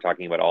they were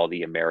talking about all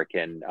the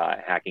American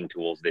hacking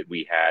tools that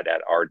we had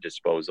at our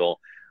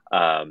disposal.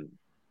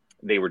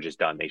 They were just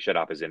done. They shut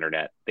off his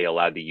internet. They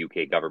allowed the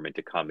UK government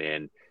to come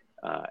in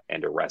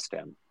and arrest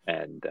him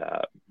and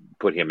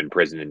put him in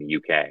prison in the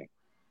UK.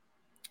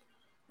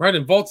 Right,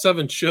 and Vault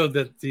 7 showed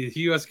that the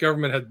U.S.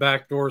 government had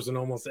backdoors in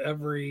almost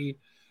every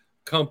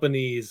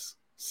company's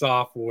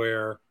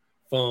software,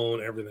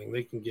 phone, everything.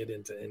 They can get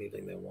into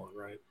anything they want,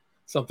 right?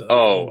 Something.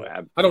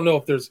 I don't know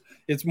if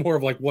it's more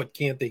of like what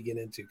can't they get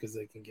into because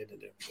they can get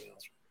into everything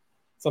else.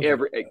 something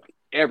like that.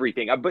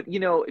 Everything. But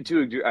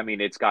I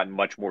mean, it's gotten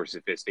much more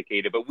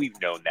sophisticated, but we've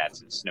known that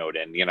since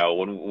Snowden.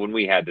 When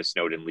we had the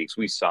Snowden leaks,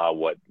 we saw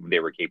what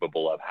they were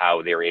capable of,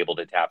 how they were able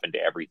to tap into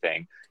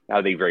everything,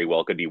 how they very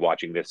well could be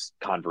watching this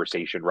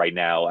conversation right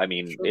now. I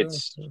mean,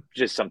 it's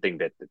just something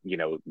that,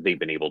 they've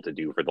been able to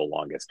do for the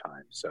longest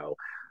time. So,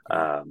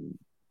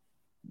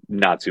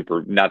 not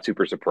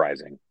super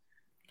surprising.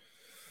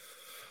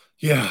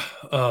 Yeah.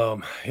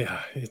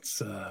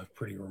 It's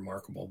pretty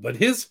remarkable. But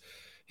his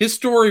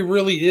story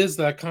really is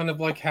that kind of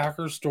like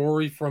hacker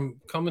story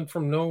from coming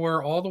from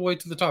nowhere all the way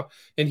to the top.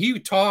 And he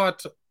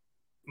taught,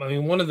 I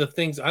mean, one of the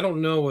things, I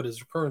don't know what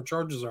his current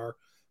charges are,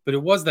 but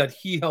it was that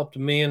he helped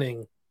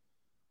Manning.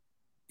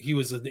 He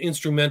was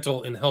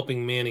instrumental in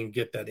helping Manning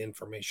get that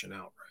information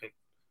out,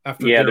 right?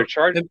 They're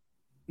charged.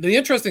 The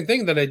interesting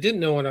thing that I didn't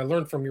know and I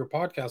learned from your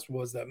podcast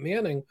was that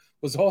Manning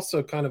was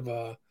also kind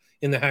of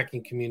in the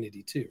hacking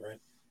community too, right?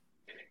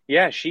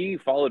 Yeah, she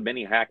followed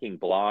many hacking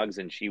blogs,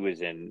 and she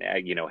was in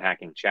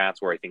hacking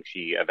chats where I think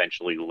she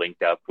eventually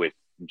linked up with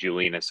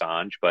Julian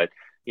Assange. But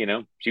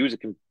she was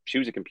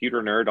a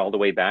computer nerd all the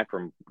way back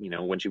from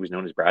when she was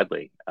known as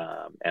Bradley,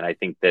 and I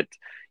think that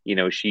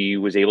she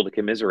was able to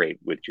commiserate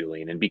with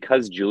Julian, and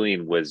because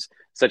Julian was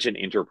such an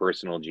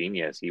interpersonal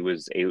genius, he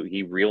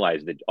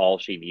realized that all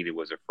she needed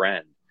was a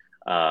friend.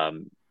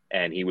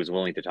 And he was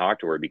willing to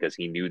talk to her because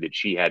he knew that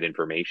she had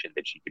information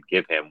that she could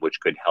give him, which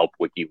could help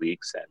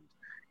WikiLeaks and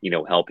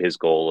help his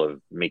goal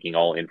of making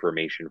all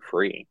information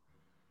free.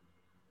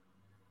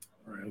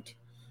 Right.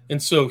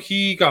 And so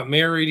he got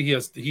married. He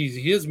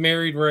is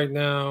married right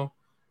now.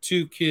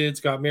 2 kids,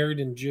 got married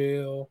in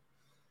jail.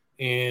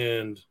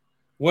 And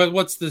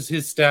what's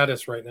his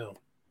status right now?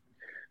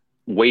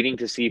 Waiting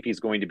to see if he's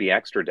going to be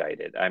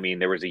extradited. I mean,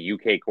 there was a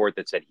UK court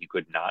that said he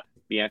could not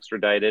be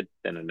extradited.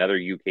 Then another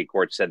UK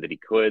court said that he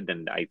could.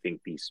 Then I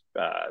think the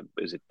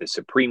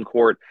Supreme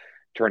Court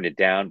turned it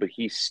down, but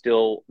he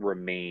still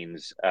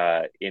remains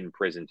in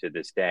prison to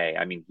this day.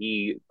 I mean,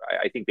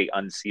 I think they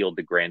unsealed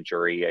the grand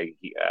jury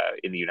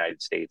in the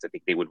United States. I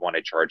think they would want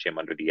to charge him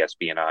under the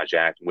Espionage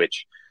Act,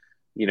 which,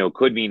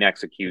 could mean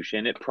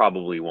execution. It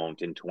probably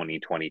won't in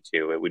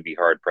 2022. It would be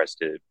hard pressed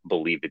to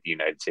believe that the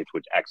United States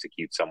would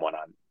execute someone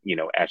on,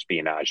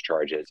 espionage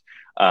charges.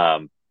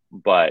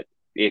 But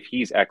if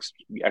he's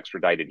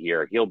extradited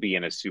here, he'll be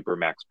in a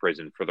supermax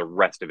prison for the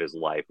rest of his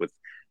life with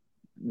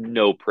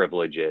no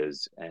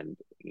privileges, and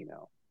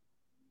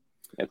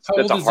that's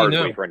a hard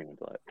way for anyone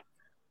to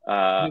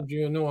live. Did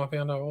you know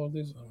offhand how old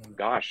he is?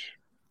 Gosh,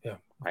 yeah,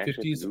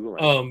 50s.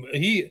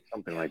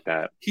 Something like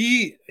that.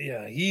 He's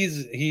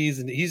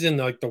in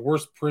like the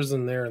worst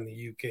prison there in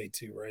the UK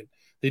too, right?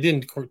 They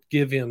didn't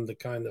give him the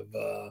kind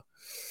of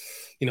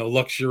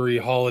luxury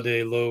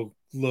holiday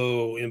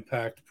low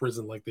impact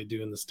prison like they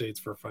do in the States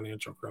for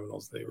financial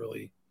criminals. They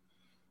really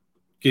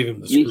gave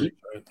him the screws,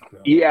 right? No.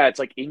 Yeah, it's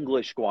like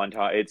English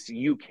Guantanamo. It's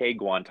UK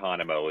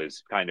Guantanamo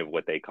is kind of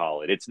what they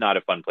call it. It's not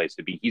a fun place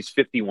to be. He's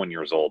 51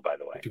 years old, by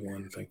the way.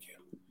 51, thank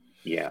you.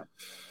 Yeah.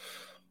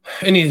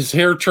 And his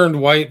hair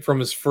turned white from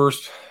his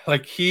first,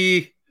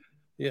 he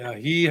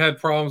had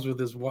problems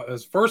with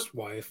his first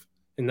wife,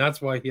 and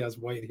that's why he has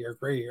white hair,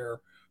 gray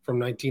hair from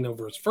 19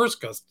 over his first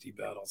custody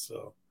battle.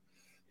 So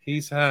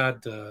he's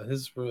had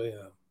his really...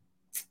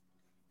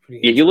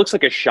 he looks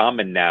like a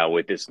shaman now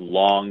with this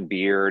long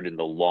beard and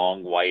the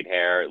long white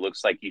hair. It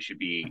looks like he should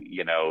be,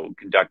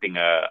 conducting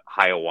a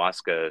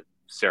ayahuasca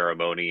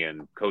ceremony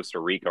in Costa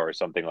Rica or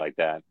something like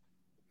that.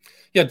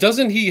 Yeah,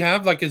 doesn't he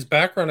have his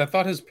background? I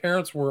thought his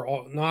parents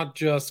were not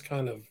just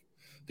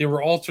they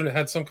were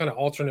had some kind of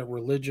alternate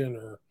religion,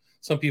 or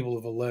some people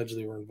have alleged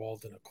they were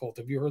involved in a cult.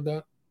 Have you heard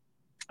that?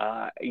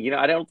 I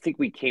don't think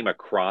we came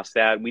across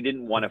that. We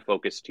didn't want to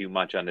focus too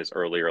much on his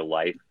earlier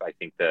life. I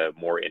think the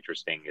more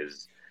interesting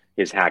is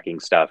his hacking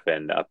stuff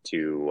and up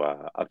to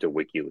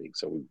WikiLeaks.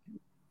 So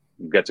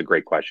that's a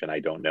great question. I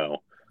don't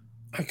know.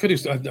 I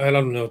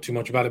don't know too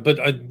much about it,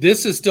 but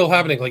this is still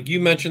happening. Like you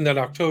mentioned that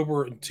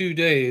October, in 2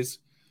 days,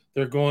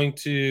 they're going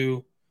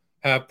to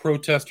have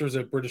protesters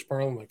at British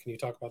Parliament. Can you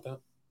talk about that?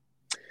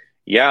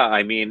 Yeah,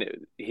 I mean,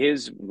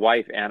 his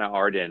wife, Anna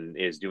Arden,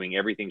 is doing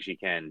everything she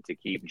can to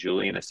keep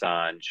Julian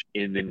Assange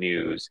in the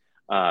news,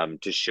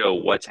 to show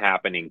what's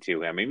happening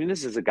to him. I mean,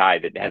 this is a guy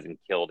that hasn't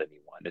killed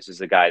anyone. This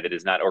is a guy that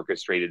has not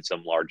orchestrated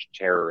some large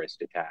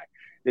terrorist attack.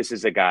 This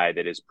is a guy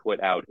that has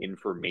put out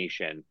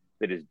information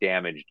that has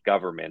damaged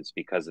governments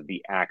because of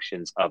the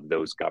actions of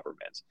those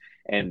governments.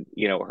 And,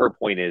 her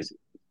point is,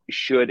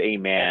 should a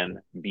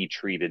man be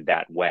treated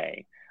that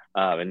way?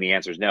 And the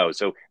answer is no.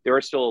 So there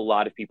are still a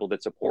lot of people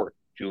that support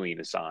Julian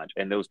Assange,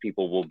 and those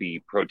people will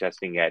be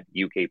protesting at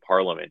UK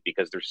Parliament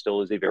because there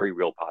still is a very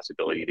real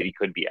possibility that he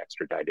could be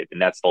extradited.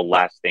 And that's the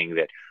last thing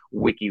that the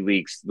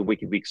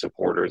WikiLeaks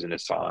supporters and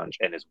Assange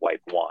and his wife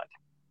want.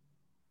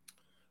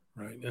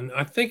 Right. And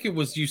I think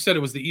you said it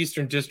was the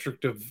Eastern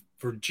District of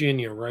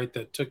Virginia, right?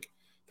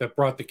 That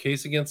brought the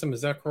case against him.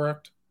 Is that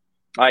correct?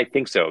 I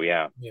think so.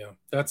 Yeah. Yeah.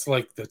 That's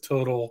like the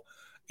total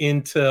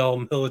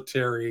intel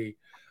military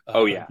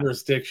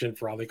jurisdiction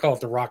for all. They call it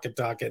the rocket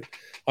docket.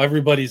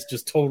 Everybody's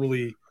just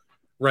totally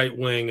right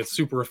wing. It's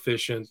super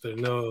efficient. There's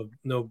no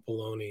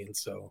baloney, and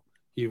so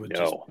he would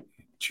just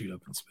chew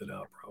up and spit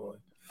out probably.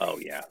 Oh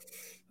yeah.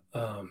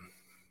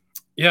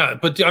 Yeah,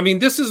 but I mean,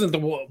 this isn't the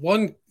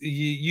one.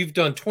 You've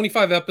done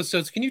 25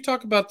 episodes. Can you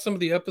talk about some of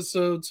the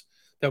episodes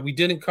that we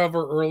didn't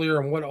cover earlier,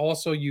 and what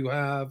also you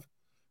have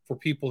for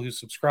people who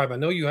subscribe? I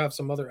know you have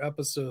some other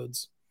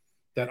episodes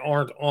that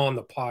aren't on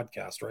the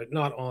podcast, right?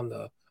 Not on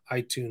the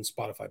iTunes,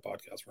 Spotify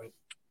podcast, right?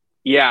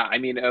 Yeah, I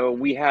mean,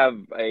 we have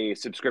a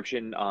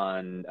subscription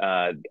on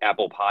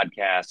Apple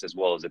Podcasts as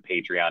well as a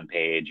Patreon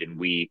page, and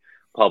we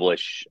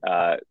publish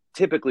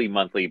typically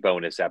monthly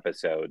bonus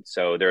episodes.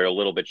 So they're a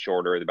little bit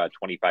shorter, about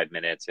 25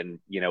 minutes. And,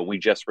 we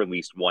just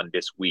released one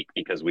this week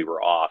because we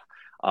were off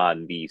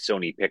on the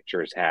Sony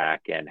Pictures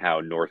hack and how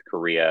North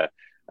Korea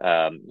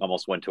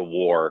almost went to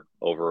war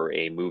over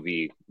a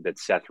movie that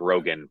Seth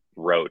Rogen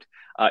wrote.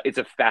 It's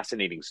a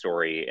fascinating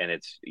story, and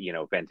it's,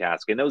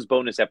 fantastic. And those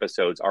bonus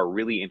episodes are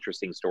really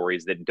interesting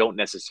stories that don't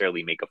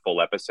necessarily make a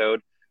full episode.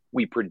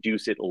 We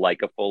produce it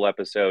like a full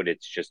episode.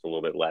 It's just a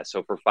little bit less.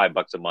 So for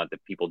 $5 a month, if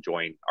people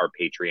join our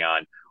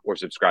Patreon or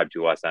subscribe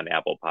to us on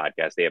Apple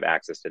Podcasts, they have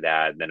access to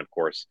that. And then, of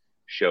course,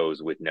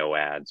 shows with no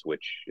ads,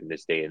 which in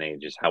this day and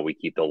age is how we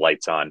keep the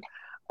lights on.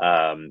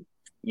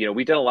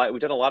 We've done a lot.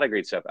 We've done a lot of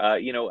great stuff.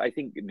 I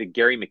think the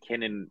Gary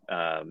McKinnon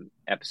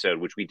episode,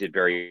 which we did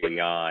very early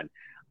on,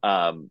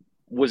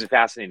 was a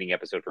fascinating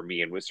episode for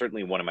me and was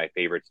certainly one of my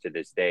favorites to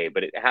this day.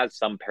 But it has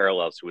some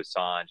parallels to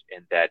Assange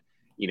in that,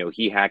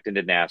 he hacked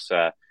into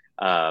NASA.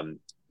 The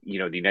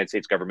United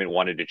States government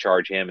wanted to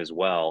charge him as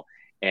well.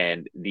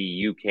 And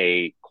the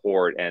UK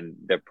court and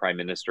the Prime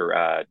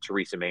Minister,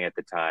 Theresa May at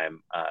the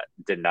time,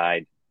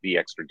 denied the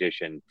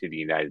extradition to the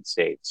United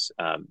States.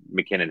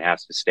 McKinnon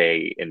has to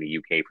stay in the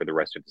UK for the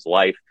rest of his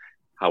life.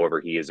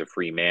 However, he is a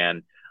free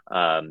man.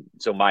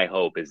 So my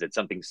hope is that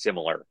something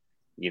similar,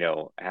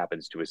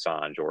 happens to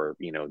Assange, or,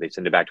 they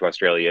send it back to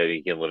Australia,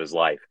 he can live his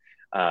life.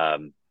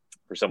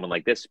 For someone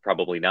like this,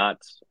 probably not.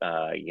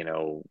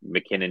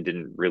 McKinnon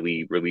didn't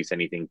really release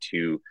anything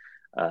too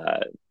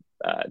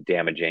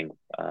damaging.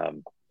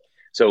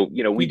 So,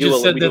 we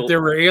just said that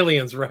there were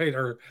aliens, right?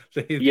 Or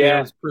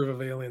there was proof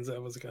of aliens.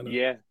 That was kind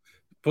of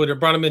but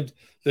it brought him in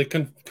the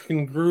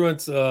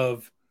congruence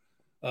of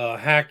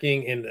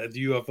hacking and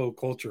the UFO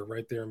culture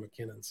right there in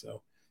McKinnon.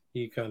 So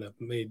he kind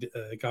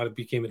of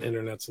became an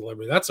internet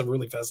celebrity. That's a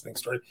really fascinating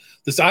story.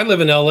 I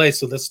live in LA,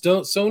 so the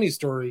Sony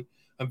story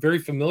I'm very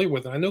familiar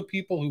with. And I know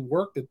people who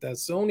worked at that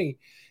Sony,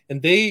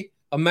 and they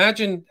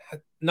imagine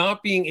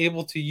not being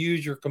able to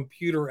use your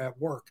computer at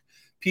work.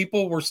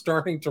 People were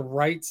starting to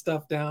write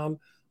stuff down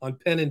on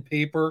pen and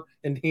paper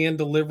and hand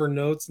deliver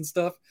notes and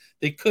stuff.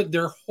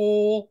 Their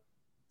whole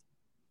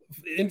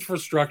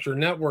infrastructure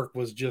network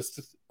was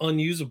just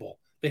unusable.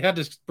 They had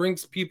to bring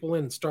people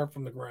in and start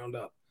from the ground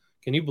up.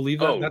 Can you believe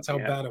that? That's how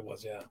bad it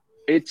was. Yeah.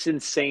 It's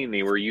insane.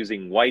 They were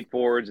using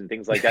whiteboards and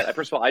things like that.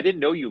 First of all, I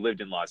didn't know you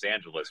lived in Los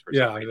Angeles for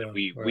some reason.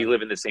 We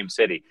live in the same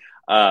city.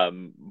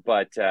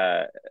 But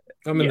I'm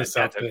in the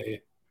South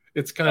Bay.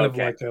 It's kind of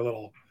like a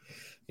little,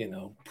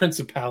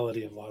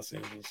 principality of Los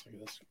Angeles, I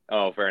guess.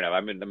 Oh, fair enough.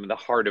 I'm in the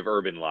heart of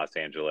urban Los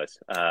Angeles,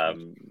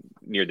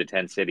 near the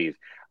 10 cities.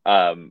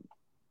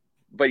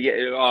 But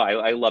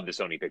I love the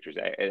Sony Pictures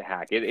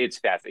hack. It's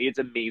fascinating. It's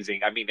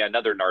amazing. I mean,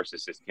 another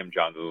narcissist, Kim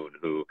Jong-un,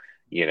 who,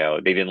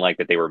 they didn't like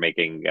that they were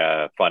making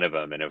fun of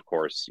him. And of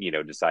course,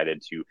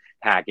 decided to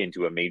hack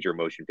into a major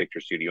motion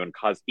picture studio and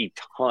cause a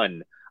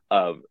ton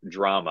of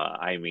drama.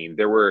 I mean,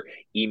 there were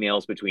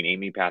emails between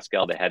Amy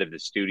Pascal, the head of the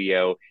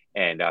studio,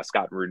 and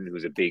Scott Rudin,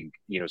 who's a big,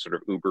 sort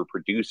of Uber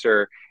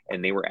producer.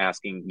 And they were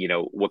asking,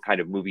 what kind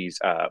of movies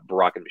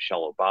Barack and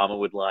Michelle Obama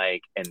would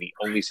like. And the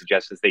only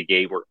suggestions they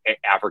gave were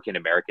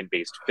African-American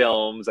based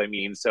films. I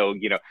mean, so,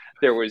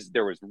 there was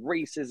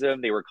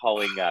racism. They were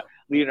calling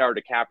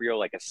Leonardo DiCaprio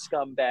like a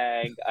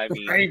scumbag. I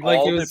mean, right,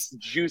 all like this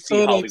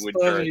juicy Hollywood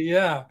dirt.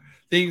 Yeah.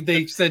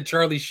 They said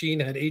Charlie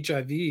Sheen had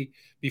HIV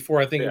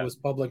before I think it was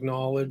public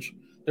knowledge.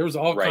 There was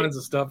all kinds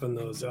of stuff in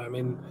those. I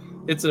mean,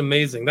 it's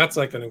amazing. That's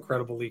like an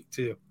incredible leak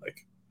too.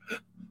 Like, wow.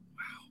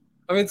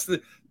 I mean,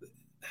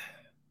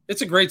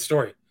 it's a great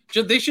story.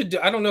 They should.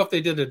 I don't know if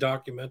they did a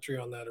documentary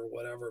on that or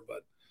whatever,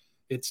 but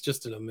it's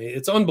just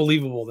it's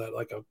unbelievable that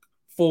like a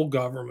full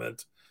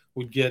government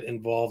would get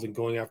involved in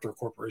going after a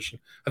corporation.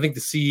 I think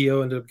the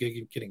CEO ended up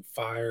getting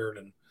fired,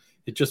 and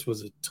it just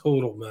was a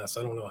total mess.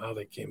 I don't know how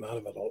they came out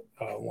of it all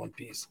one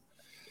piece.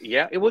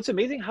 Yeah, it's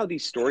amazing how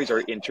these stories are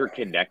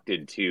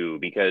interconnected too,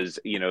 because,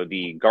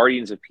 the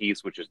Guardians of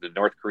Peace, which is the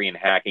North Korean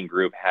hacking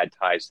group, had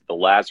ties to the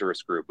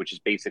Lazarus Group, which is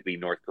basically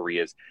North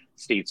Korea's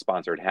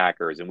state-sponsored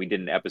hackers. And we did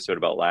an episode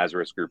about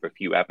Lazarus Group a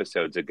few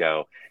episodes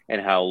ago,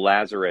 and how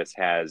Lazarus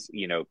has,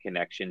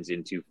 connections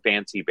into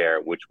Fancy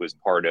Bear, which was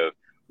part of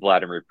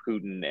Vladimir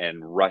Putin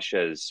and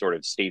Russia's sort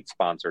of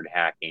state-sponsored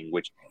hacking,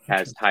 which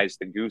has ties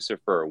to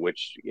Guccifer,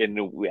 which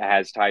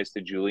has ties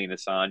to Julian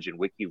Assange and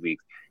WikiLeaks.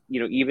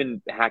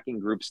 even hacking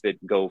groups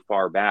that go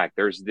far back,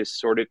 there's this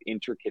sort of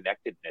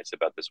interconnectedness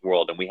about this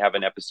world. And we have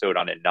an episode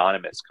on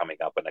Anonymous coming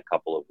up in a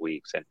couple of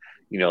weeks, and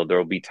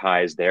there'll be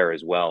ties there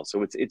as well.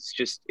 So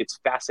it's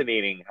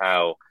fascinating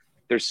how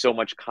there's so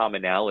much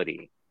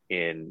commonality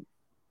in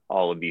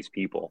all of these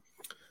people.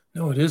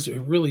 No, it is.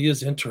 It really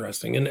is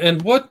interesting.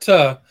 And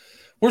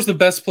where's the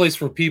best place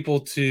for people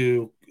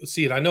to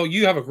see it? I know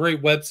you have a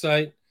great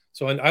website,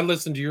 so I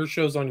listen to your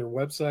shows on your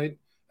website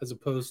as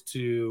opposed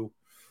to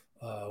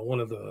one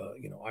of the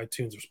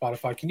iTunes or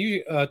Spotify. Can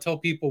you tell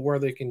people where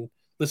they can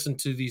listen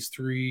to these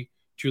 3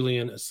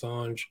 Julian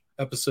Assange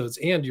episodes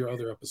and your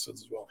other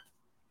episodes as well?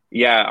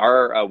 Yeah,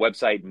 our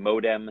website,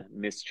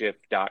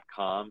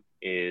 modemmischief.com,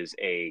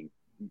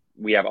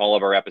 we have all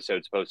of our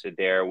episodes posted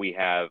there. We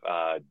have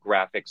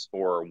graphics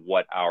for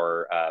what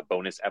our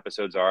bonus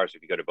episodes are. So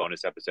if you go to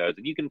bonus episodes,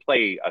 and you can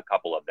play a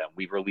couple of them.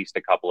 We've released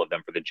a couple of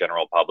them for the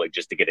general public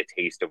just to get a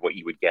taste of what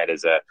you would get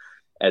as a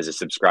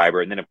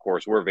subscriber. And then, of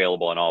course, we're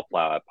available on all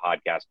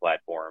podcast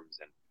platforms.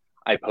 And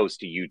I post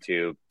to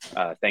YouTube,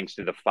 thanks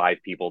to the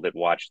 5 people that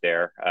watch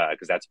there,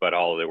 because that's about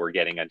all that we're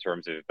getting in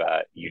terms of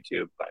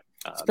YouTube. But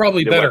it's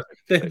probably better.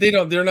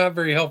 They're not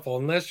very helpful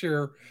unless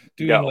you're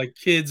doing like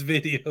kids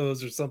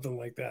videos or something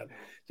like that.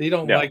 They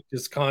don't like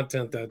this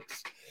content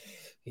that's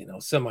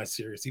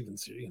semi-serious, even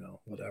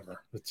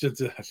whatever. It's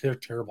just they're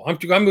terrible.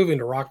 I'm moving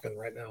to Rockland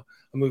right now.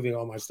 I'm moving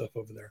all my stuff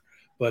over there.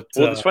 But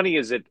what's funny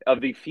is that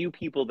of the few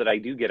people that I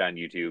do get on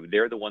YouTube,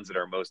 they're the ones that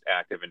are most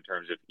active in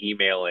terms of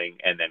emailing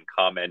and then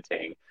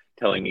commenting,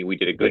 telling me we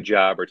did a good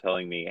job, or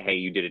telling me, hey,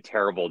 you did a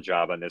terrible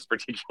job on this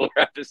particular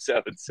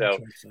episode. So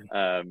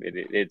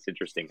it's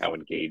interesting how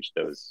engaged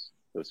those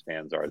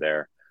fans are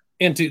there.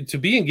 And to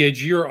be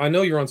engaged, I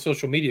know you're on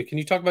social media. Can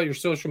you talk about your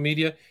social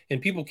media?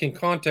 And people can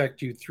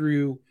contact you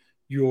through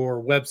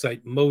your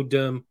website,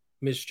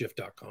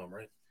 modemmischief.com,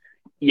 right?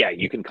 Yeah,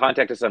 you can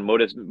contact us on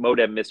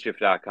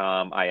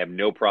modemmischief.com. I have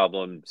no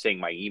problem saying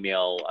my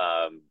email.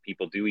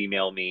 People do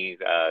email me,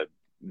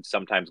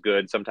 sometimes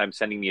good, sometimes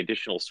sending me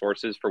additional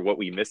sources for what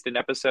we missed in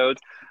episodes.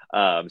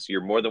 So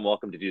you're more than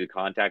welcome to do the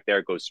contact there.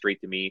 It goes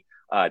straight to me.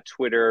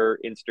 Twitter,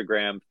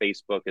 Instagram,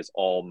 Facebook is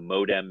all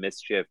Modem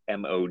Mischief,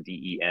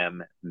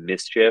 MODEM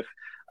Mischief.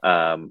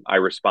 I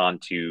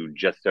respond to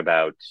just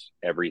about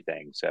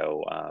everything.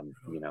 So,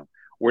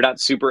 we're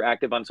not super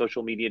active on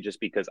social media just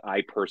because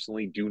I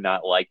personally do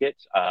not like it.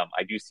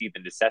 I do see the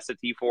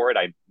necessity for it.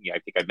 I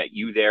think I met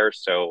you there,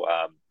 so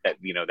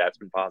that's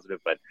been positive.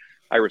 But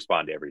I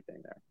respond to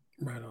everything there.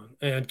 Right on.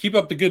 And keep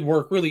up the good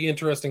work. Really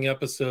interesting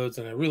episodes,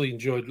 and I really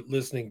enjoyed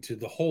listening to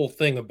the whole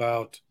thing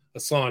about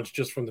Assange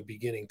just from the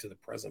beginning to the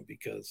present,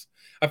 because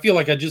I feel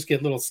like I just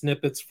get little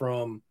snippets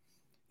from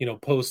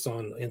posts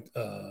on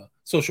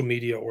social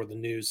media or the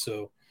news.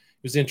 So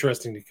it was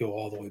interesting to go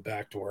all the way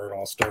back to where it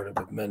all started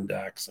with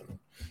Mendax and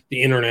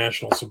the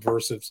international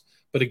subversives.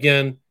 But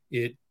again,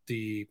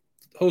 the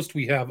host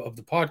we have of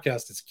the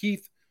podcast is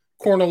Keith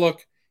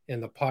Korneluk,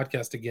 and the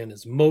podcast again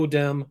is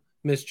Modem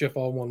Mischief,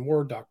 all one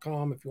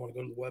word.com, if you want to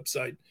go to the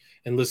website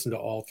and listen to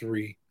all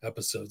 3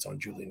 episodes on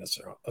Julian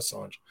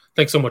Assange.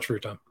 Thanks so much for your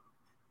time.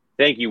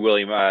 Thank you,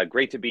 William.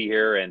 Great to be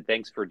here, and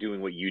thanks for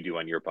doing what you do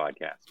on your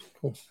podcast.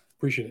 Cool.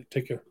 Appreciate it.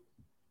 Take care.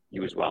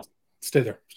 You as well. Stay there.